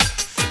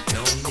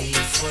 No need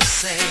for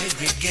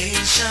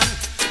segregation,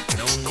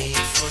 no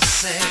need for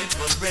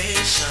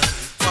separation.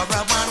 For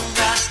a one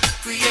God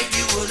create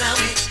you and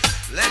me.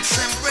 Let's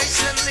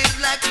embrace and live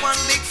like one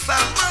big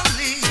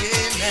family.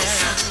 Yeah.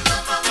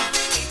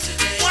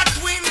 What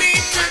we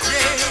need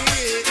today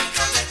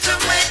to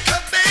make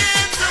a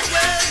better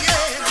way.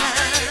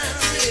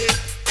 Yeah.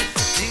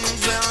 Things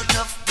well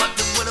tough, but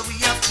the world we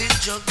have to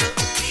juggle.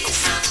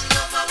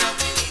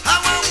 How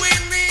are we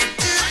need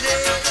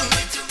today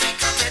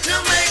to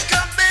make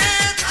a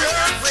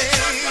better way.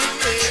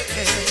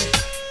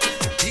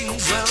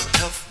 Things well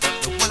tough, but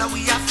the world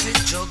we have to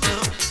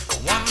juggle.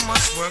 One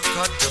must work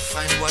hard to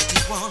find what he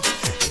wants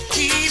and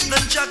keep the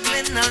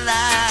juggling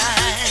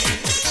alive.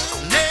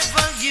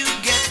 Never you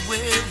get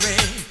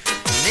weary,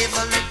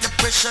 never let the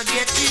pressure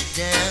get you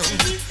down.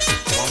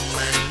 One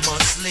man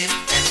must live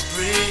and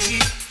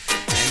pray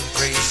and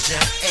praise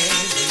Jah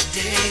every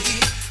day.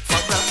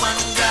 For a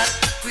one God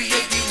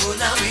create the whole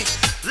of it.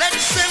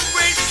 Let's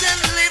embrace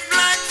and live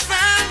like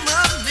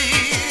family.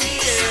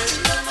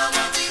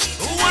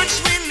 What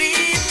we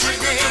need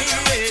today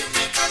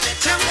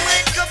to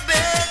make a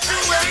better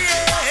way.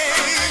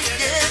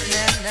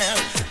 Yeah, now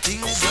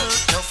things are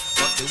tough,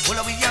 but the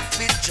world we have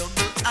to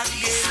juggle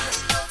again.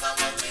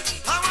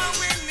 How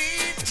we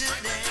need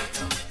today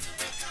to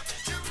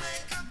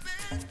make a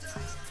better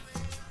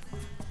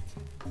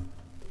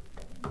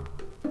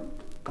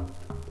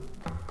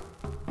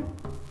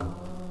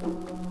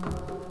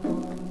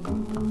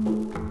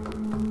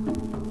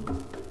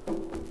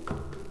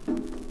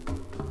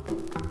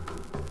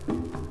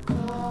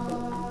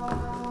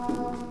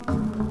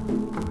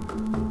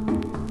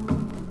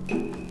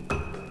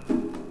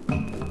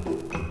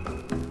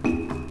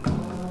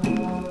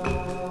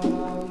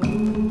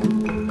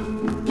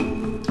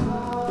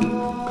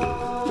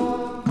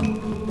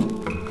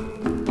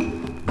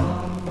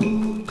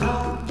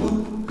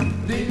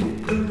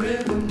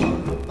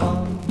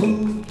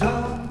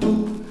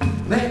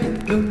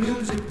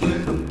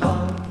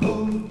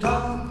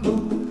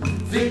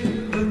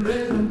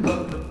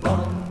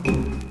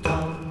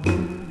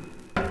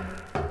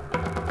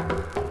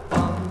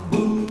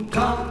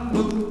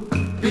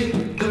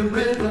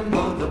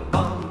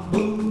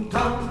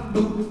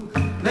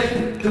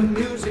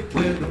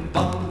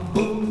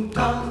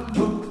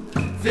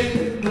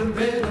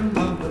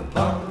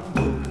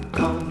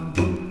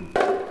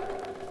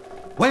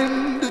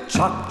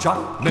Cha-cha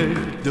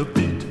made the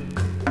beat,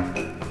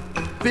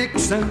 big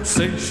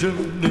sensation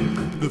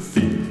in the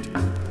feet.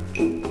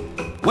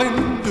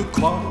 When the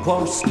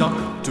quack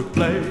start to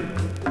play,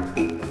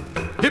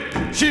 hip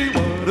she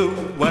went a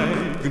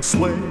wag and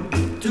sway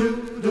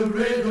to the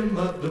rhythm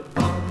of the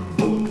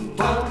bamboo,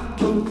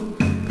 bamboo.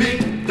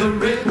 Beat the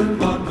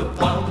rhythm of the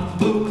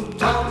bamboo,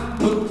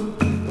 bamboo.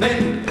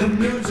 Make the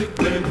music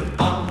with the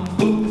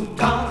bamboo,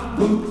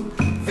 bamboo.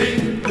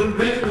 Feel the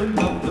rhythm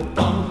of the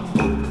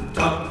bamboo,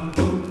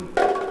 bamboo.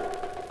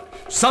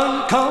 Sun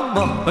come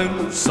up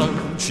and sun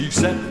she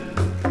set,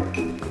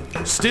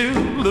 still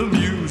the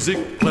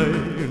music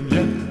playing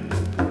yet.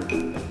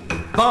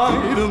 By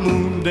the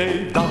moon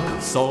they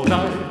dance all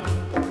night,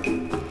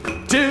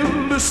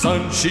 till the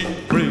sun she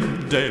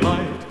bring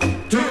daylight.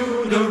 To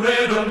the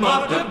rhythm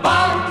of the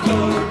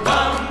bamboo,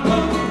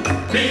 bamboo.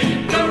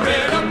 Beat the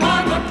rhythm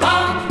of the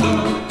bamboo,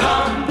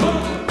 bamboo.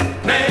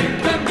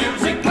 Make the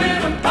music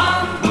with a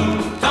bamboo,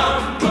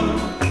 bamboo.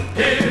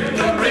 Hear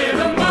the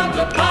rhythm of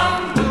the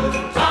bamboo,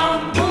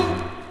 bamboo.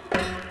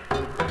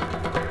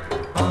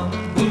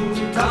 Bamboo,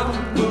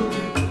 bamboo.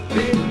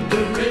 Beat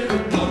the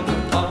rhythm of the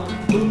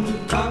bamboo,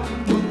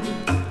 bamboo.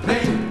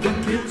 Make the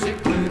music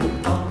with a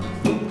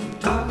bamboo,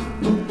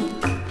 bamboo.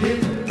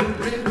 Hear the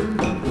rhythm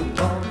of the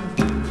bamboo.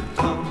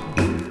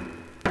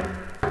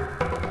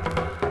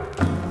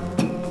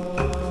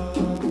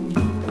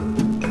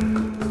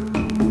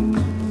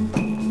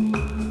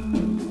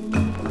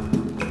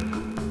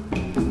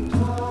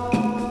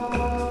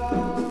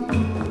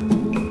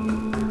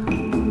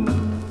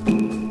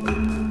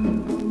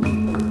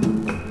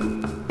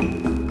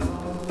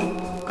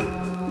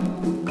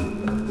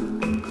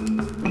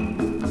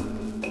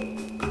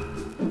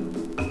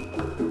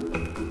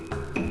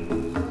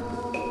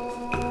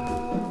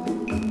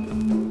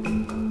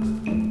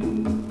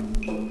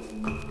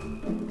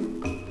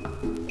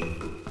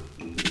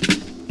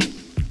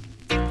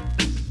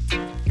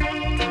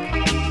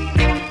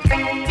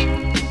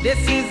 This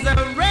is a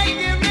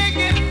reggae,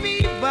 reggae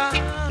fever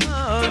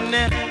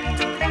now.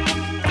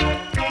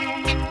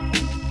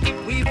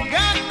 We've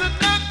got the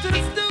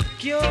doctors to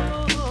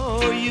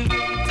cure you.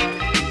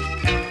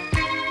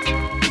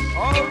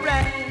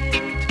 Alright,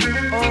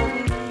 oh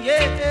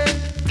yeah.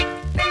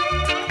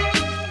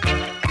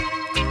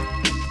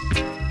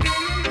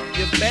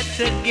 You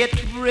better get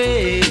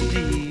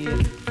ready.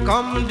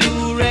 Come do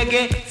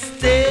reggae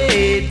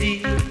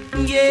steady,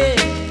 yeah.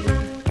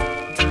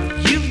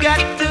 You've got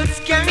to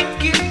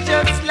skank it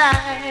just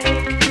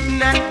like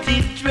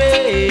Natty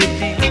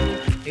Dready.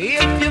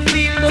 If you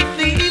feel the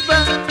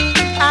fever,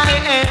 I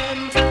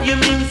am your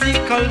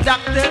musical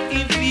doctor.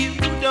 If you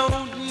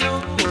don't know,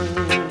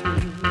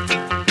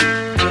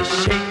 just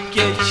shake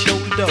your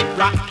shoulder,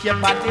 rock your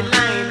body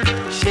line,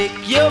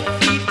 shake your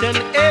feet and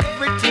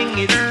everything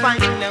is fine.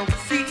 Now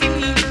see,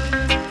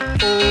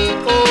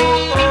 oh,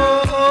 oh,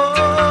 oh,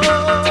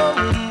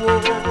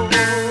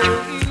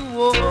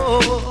 oh,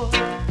 oh.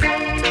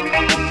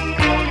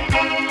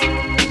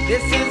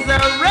 This is a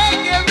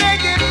reggae,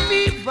 reggae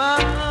fever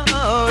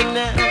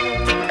now.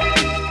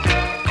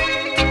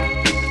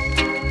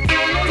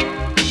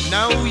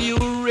 Now you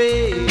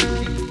ready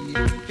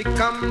to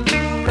come to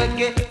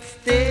reggae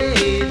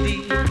steady,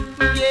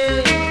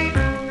 yeah.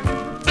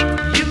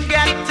 You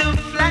got to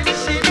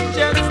flash it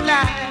just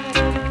like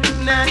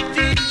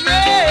Natty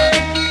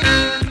Dready.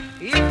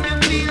 If you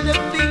feel the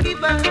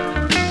fever,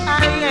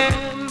 I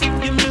am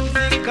your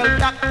musical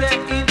doctor.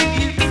 If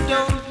you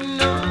don't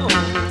know,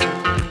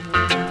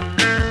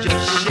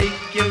 just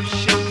shake your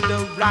shoulder,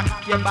 rock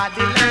your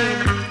body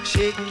line,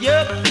 shake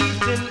your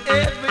feet and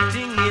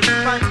everything is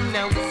fine.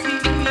 Now see,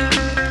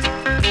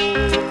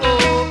 oh,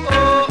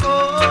 oh, oh,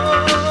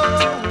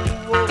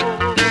 oh, oh,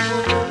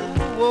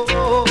 oh,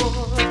 oh.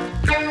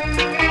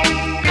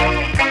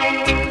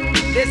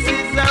 This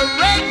is a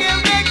reggae,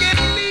 reggae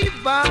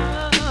fever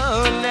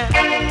now.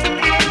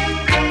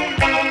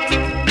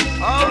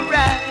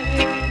 Alright,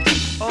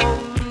 oh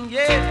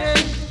yeah.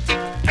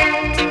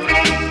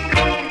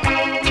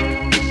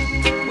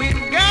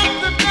 We've got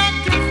the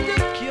doctors to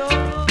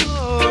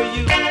cure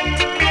you.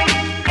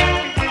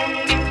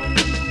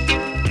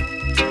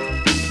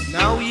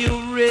 Now you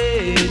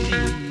ready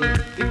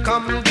to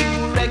come to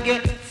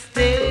reggae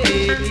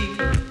steady,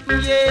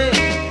 yeah.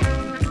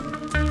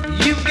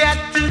 You've got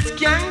to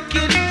skank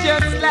it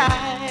just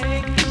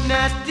like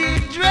Natty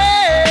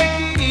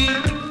Dready.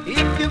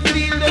 If you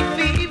feel the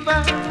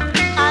fever,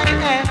 I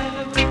am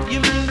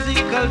your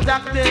musical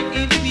doctor.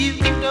 If you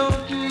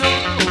don't know,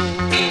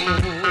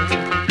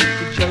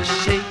 just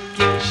shake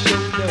your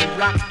shoulder,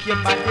 rock your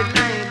body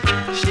line,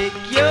 shake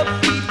your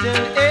feet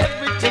and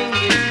everything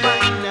is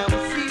fine. Now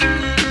see,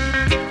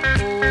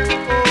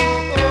 oh,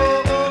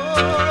 oh, oh,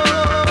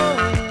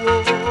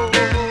 oh,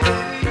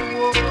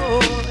 oh,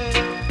 oh.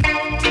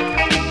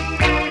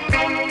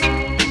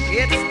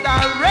 It's the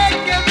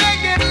reggae,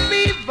 reggae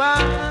fever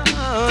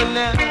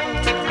now.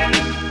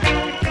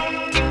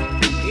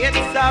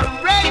 It's a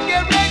reggae,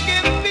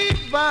 reggae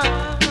fever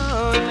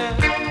now.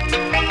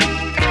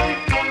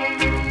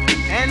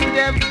 And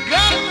they've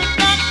got the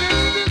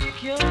doctors to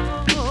cure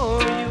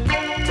you.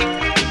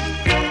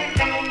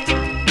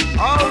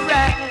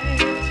 Alright,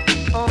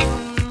 oh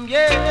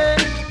yeah.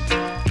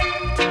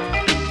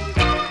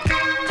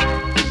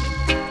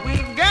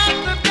 We've got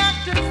the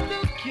doctors to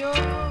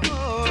cure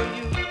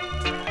you.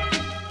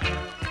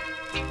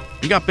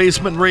 You got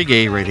Basement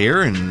Reggae right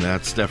here, and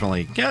that's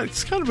definitely, yeah,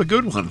 it's kind of a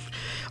good one.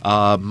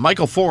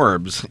 Michael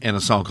Forbes in a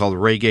song called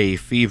Reggae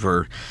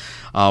Fever.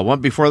 One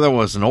before that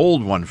was an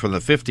old one from the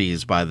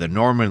 50s by the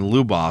Norman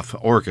Luboff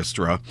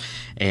Orchestra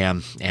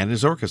and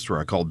his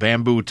orchestra called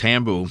Bamboo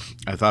Tamboo.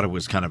 I thought it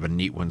was kind of a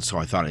neat one, so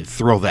I thought I'd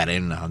throw that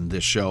in on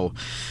this show.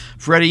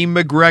 Freddie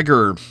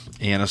McGregor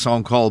in a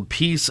song called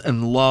Peace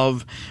and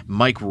Love.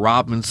 Mike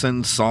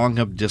Robinson, Song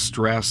of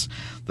Distress.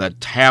 The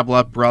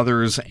Tablet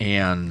Brothers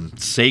and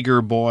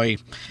Sager Boy.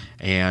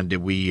 And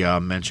did we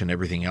mention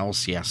everything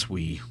else? Yes,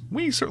 we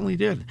certainly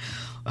did.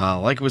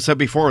 Like we said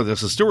before,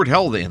 this is Stuart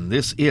Held, and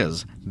this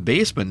is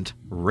Basement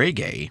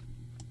Reggae.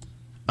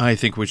 I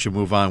think we should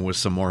move on with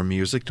some more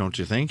music, don't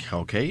you think?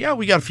 Okay, yeah,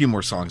 we got a few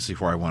more songs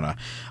before I want to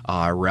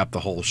wrap the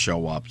whole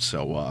show up,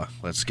 so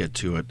let's get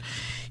to it.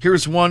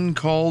 Here's one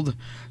called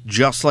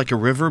Just Like a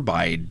River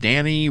by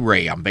Danny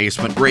Ray on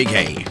Basement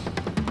Reggae.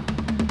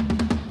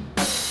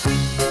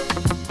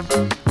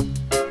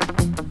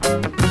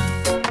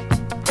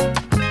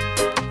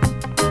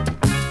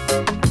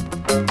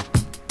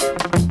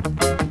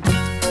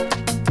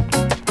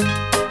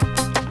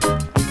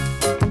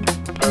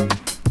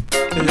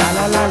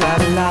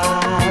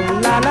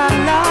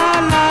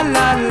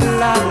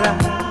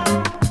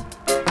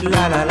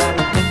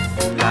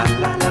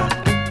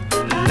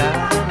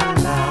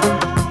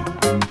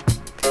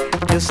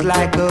 Just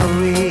like a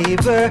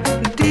river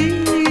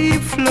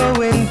deep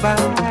flowing by,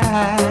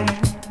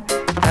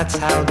 that's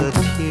how the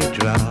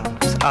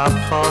teardrops are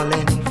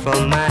falling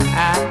from my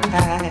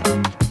eye.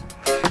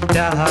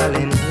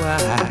 Darling,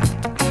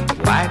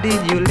 why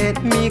did you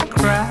let me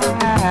cry?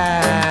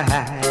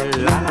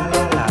 La la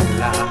la la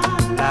la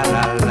la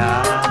la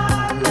la.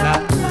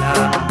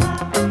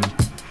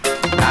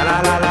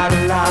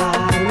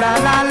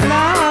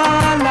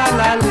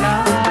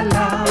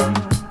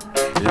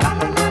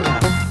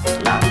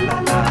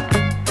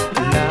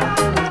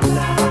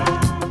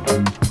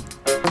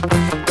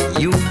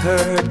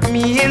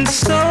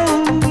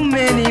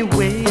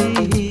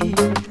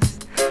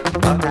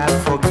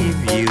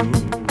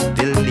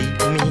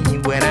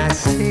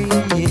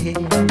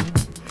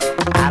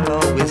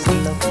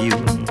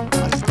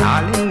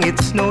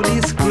 it's no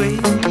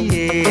disgrace.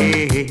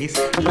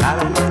 La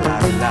la la la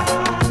la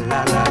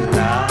la la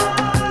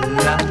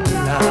la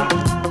la.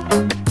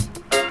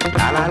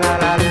 La la la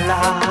la la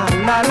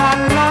la la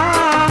la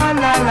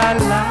la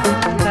la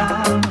la.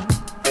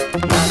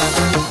 La la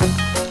la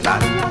la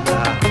la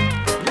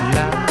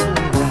la la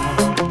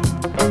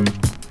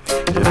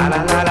la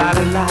la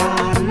la la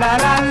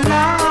la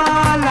la la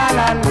la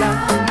la la la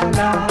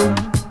la.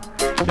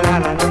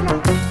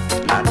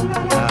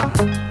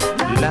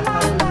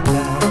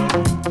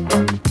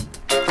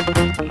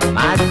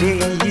 My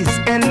days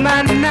and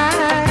my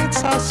nights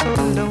are so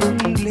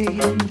lonely,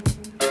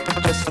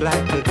 just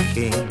like a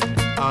king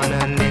on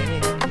an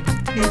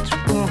empty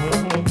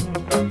throne.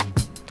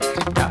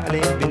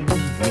 Darling,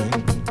 believe me,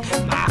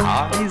 my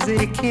heart is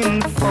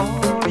aching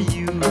for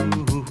you.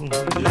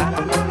 La la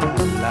la la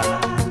la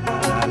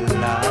la la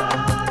la la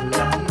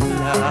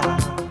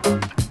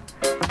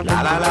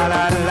la la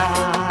la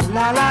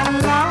la la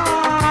la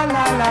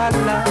la la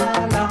la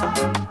la.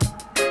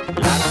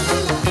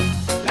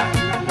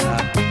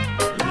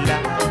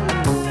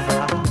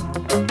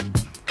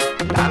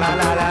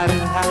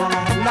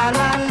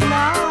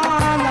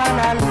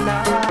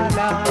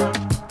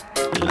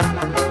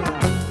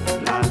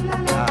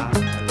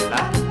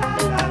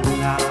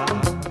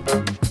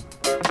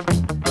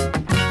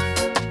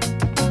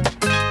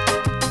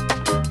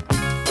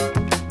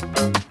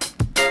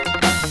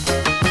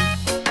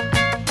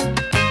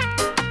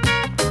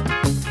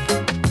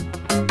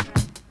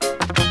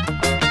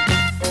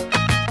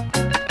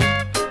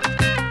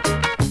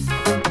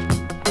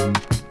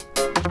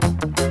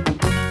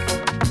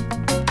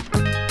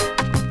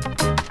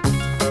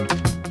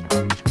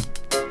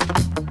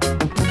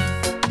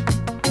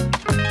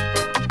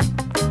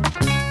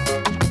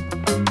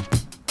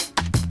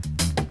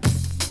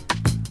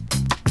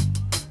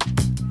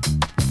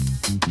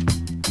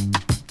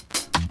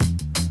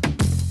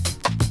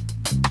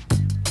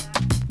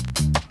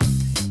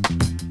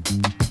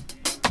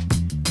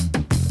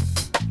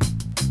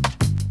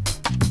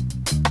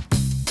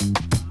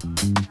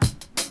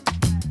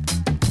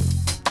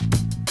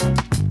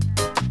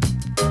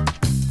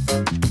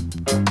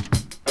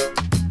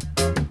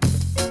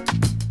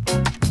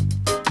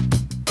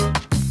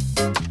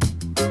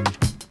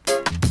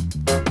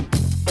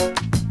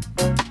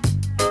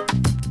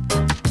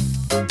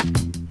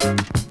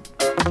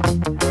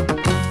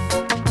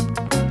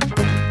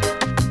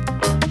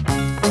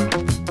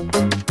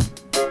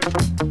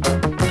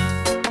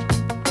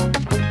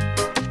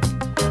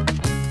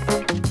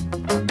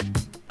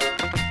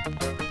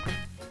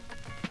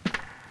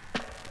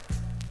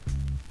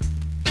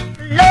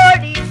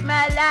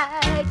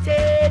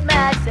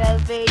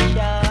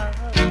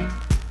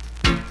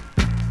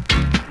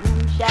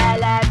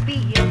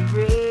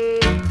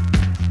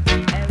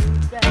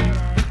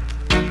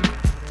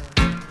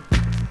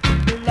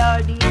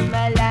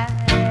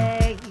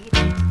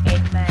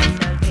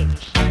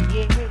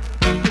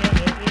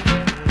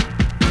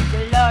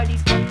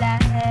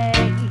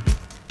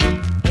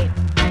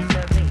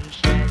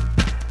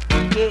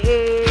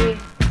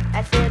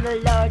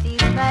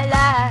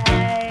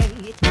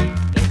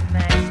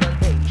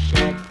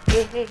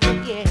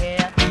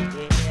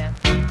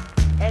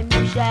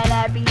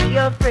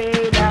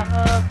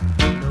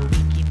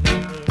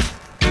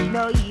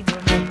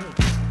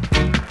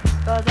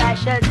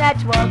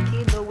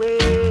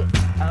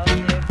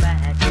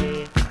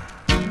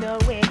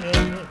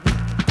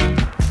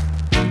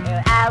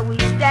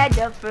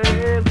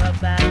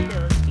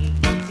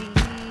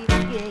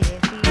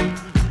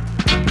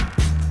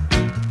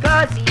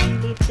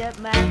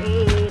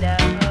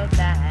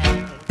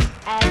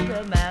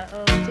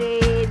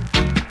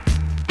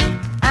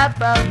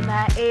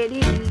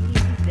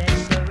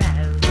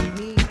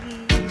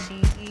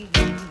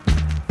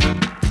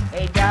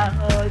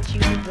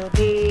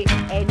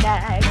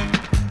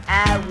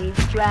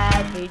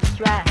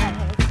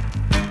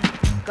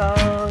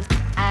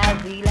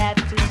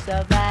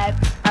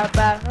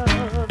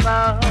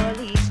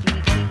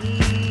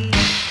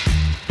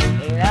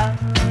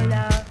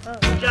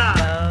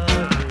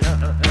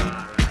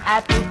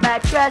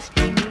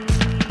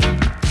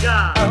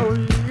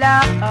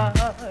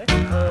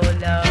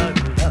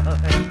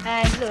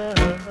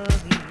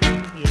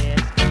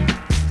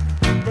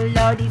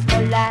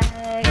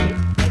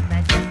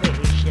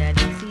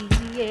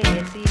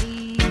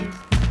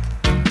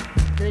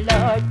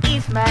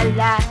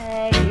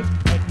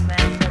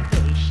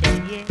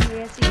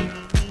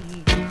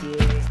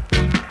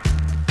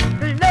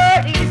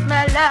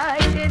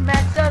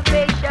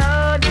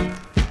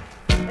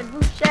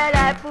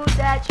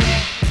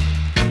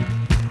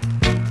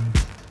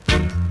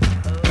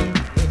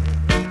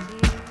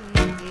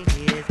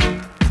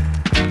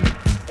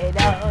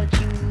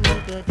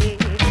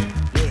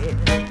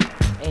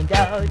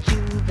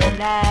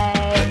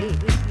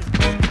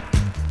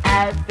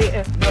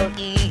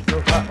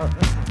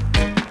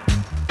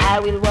 I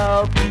will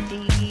walk with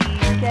thee,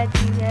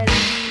 continually.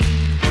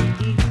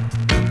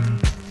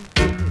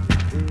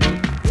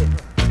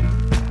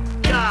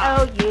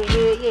 Oh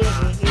yeah, yeah,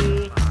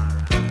 yeah.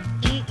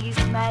 He is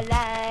my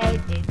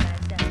light and my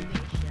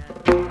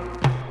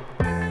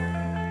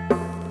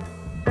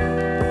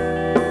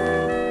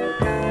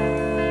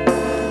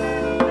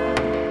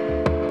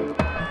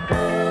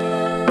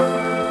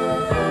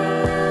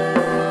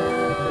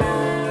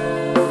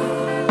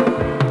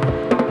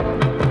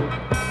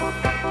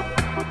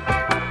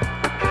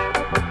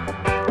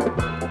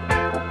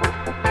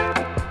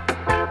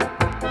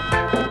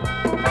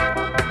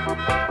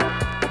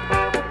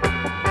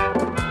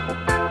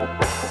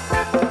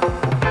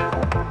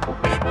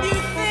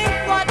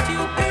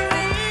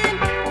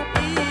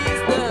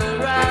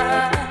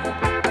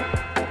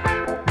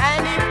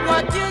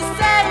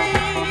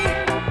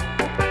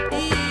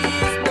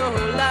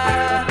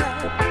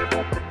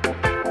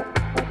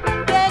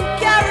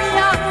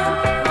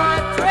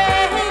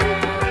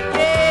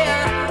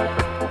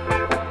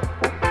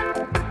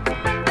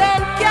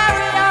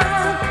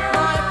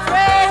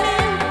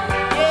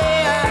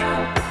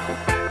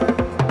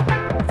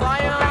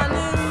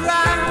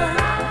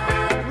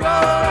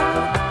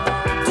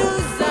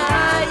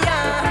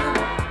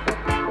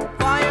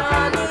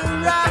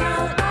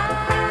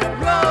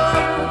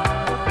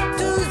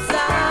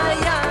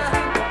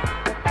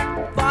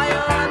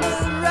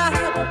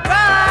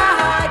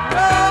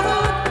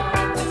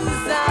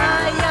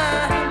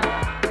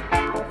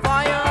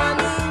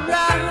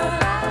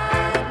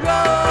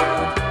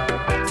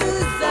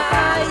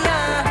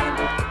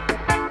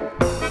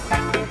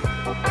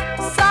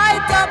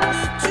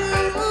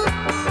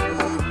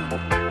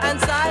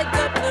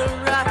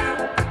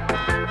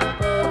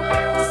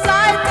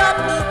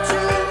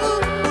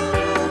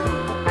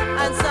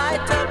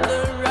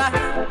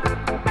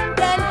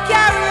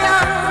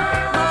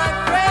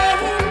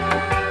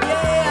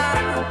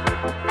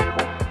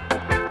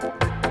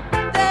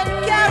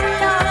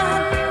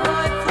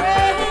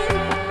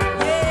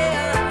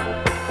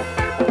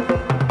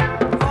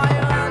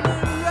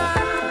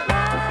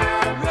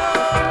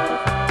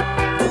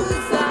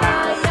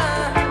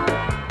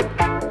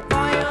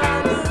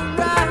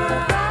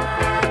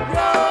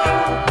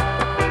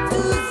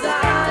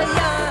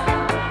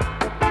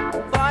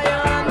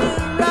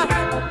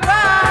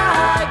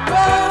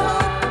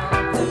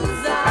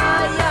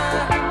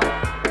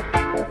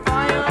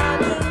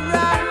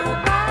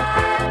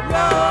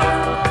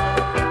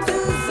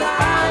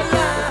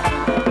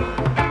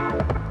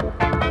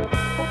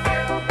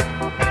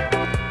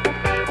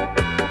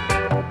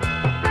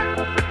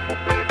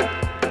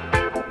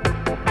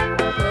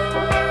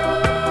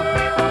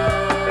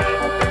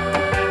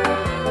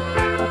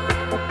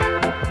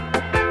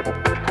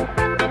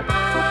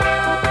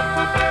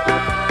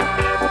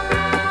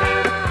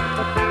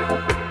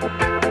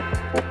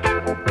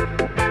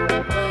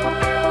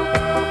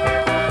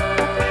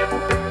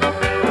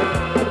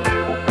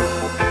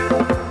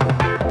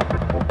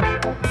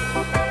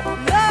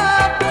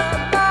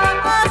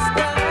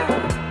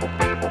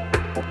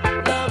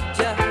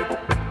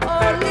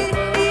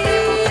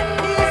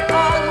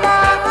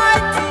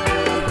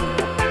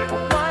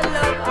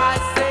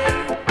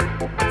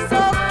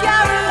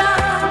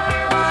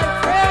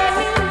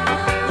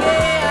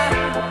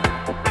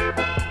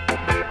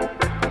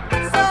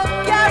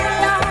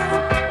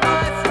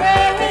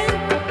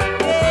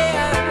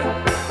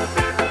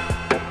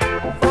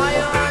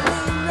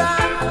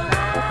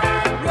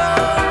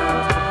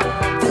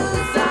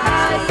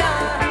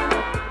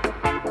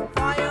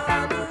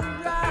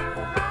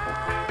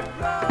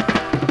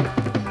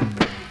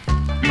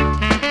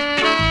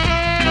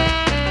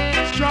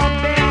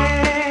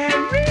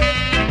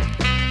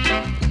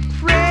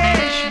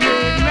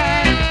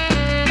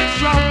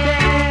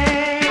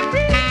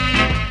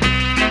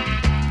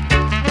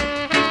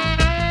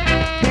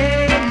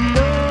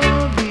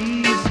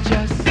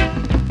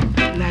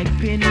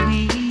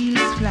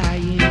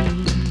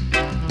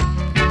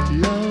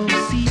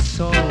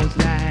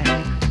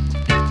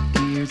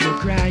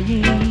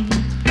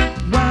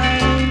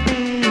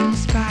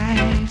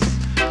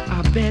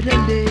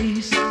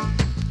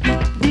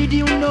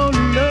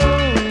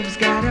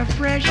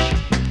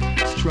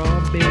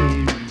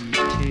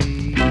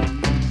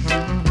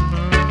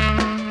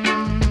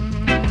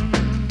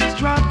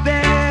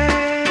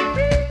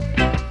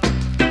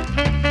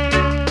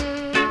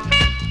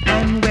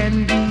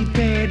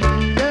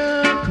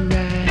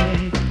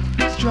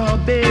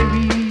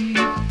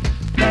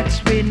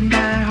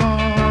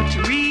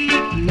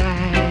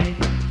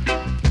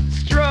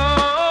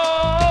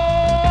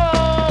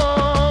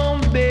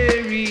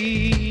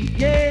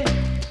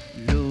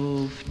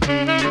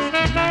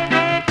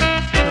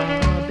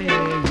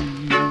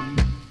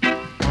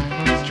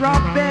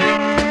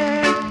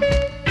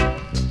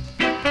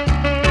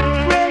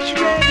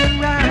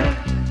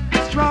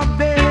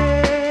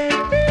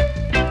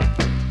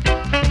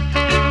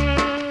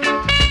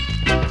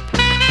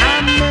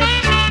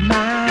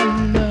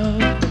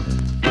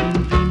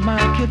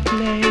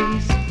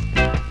place.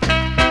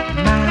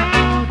 My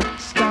heart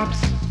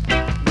stops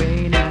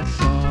when I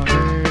saw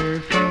her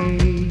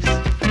face.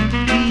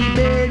 The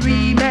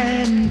berry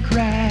man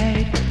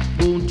cried,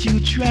 won't you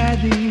try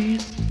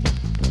this?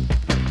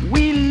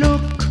 We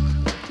look,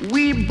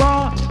 we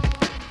bought,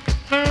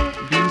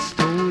 we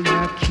stole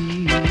our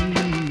keys.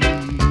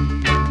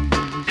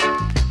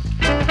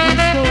 We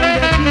stole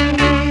the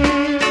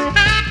keys.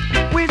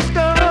 We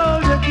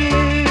stole the keys.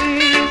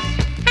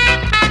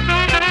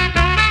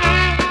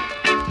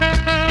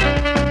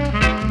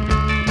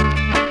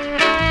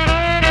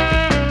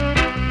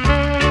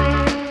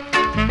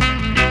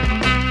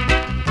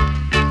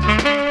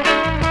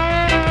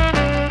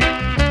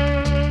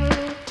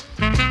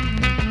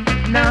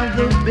 Now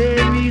the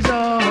berries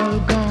all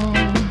gone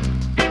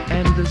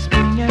and the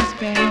spring has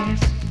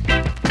passed,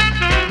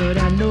 but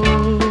I know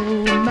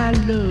my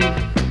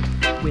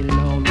love will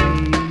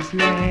always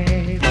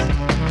last.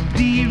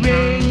 The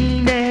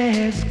rain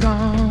has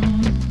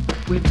come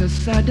with a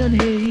sudden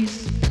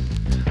haste.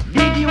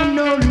 Did you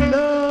know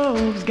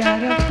love's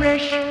got a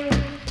fresh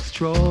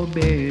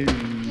strawberry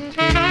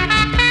taste?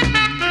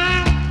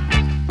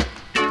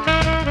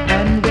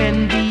 And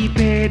when the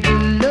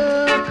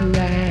peddler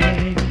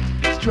cried,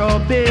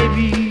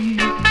 strawberry,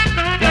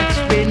 that's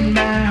when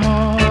my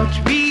heart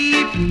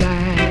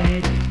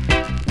replied,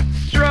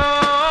 strawberry,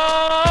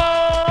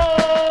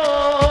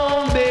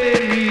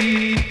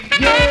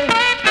 yeah,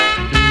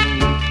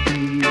 love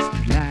tastes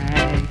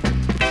like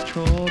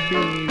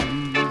strawberry,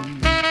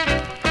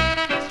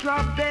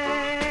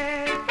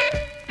 strawberry.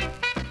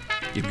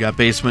 You've got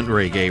Basement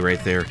Reggae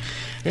right there.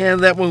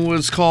 And that one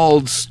was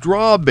called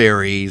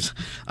Strawberries.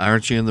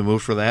 Aren't you in the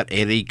mood for that?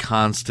 Eddie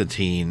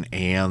Constantine.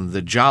 And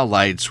the Jaw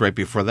Lights right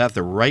before that,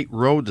 The Right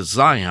Road to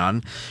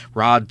Zion,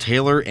 Rod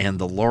Taylor, and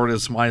The Lord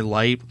Is My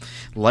Light.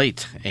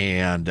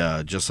 And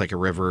Just Like a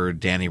River,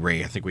 Danny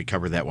Ray. I think we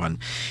covered that one.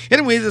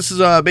 Anyway, this is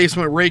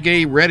Basement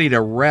Reggae, ready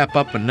to wrap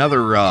up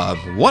another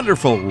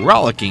wonderful,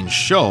 rollicking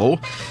show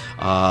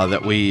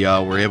that we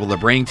were able to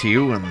bring to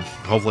you. And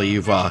hopefully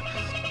you've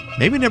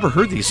maybe never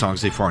heard these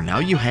songs before. Now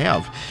you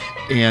have.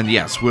 And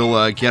yes,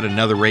 we'll get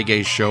another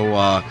reggae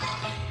show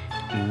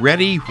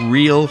ready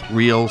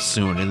real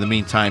soon. In the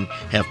meantime,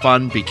 have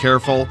fun, be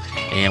careful,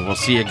 and we'll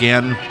see you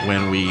again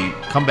when we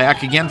come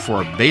back again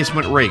for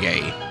Basement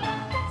Reggae.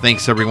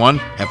 Thanks, everyone.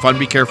 Have fun,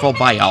 be careful.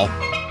 Bye, y'all.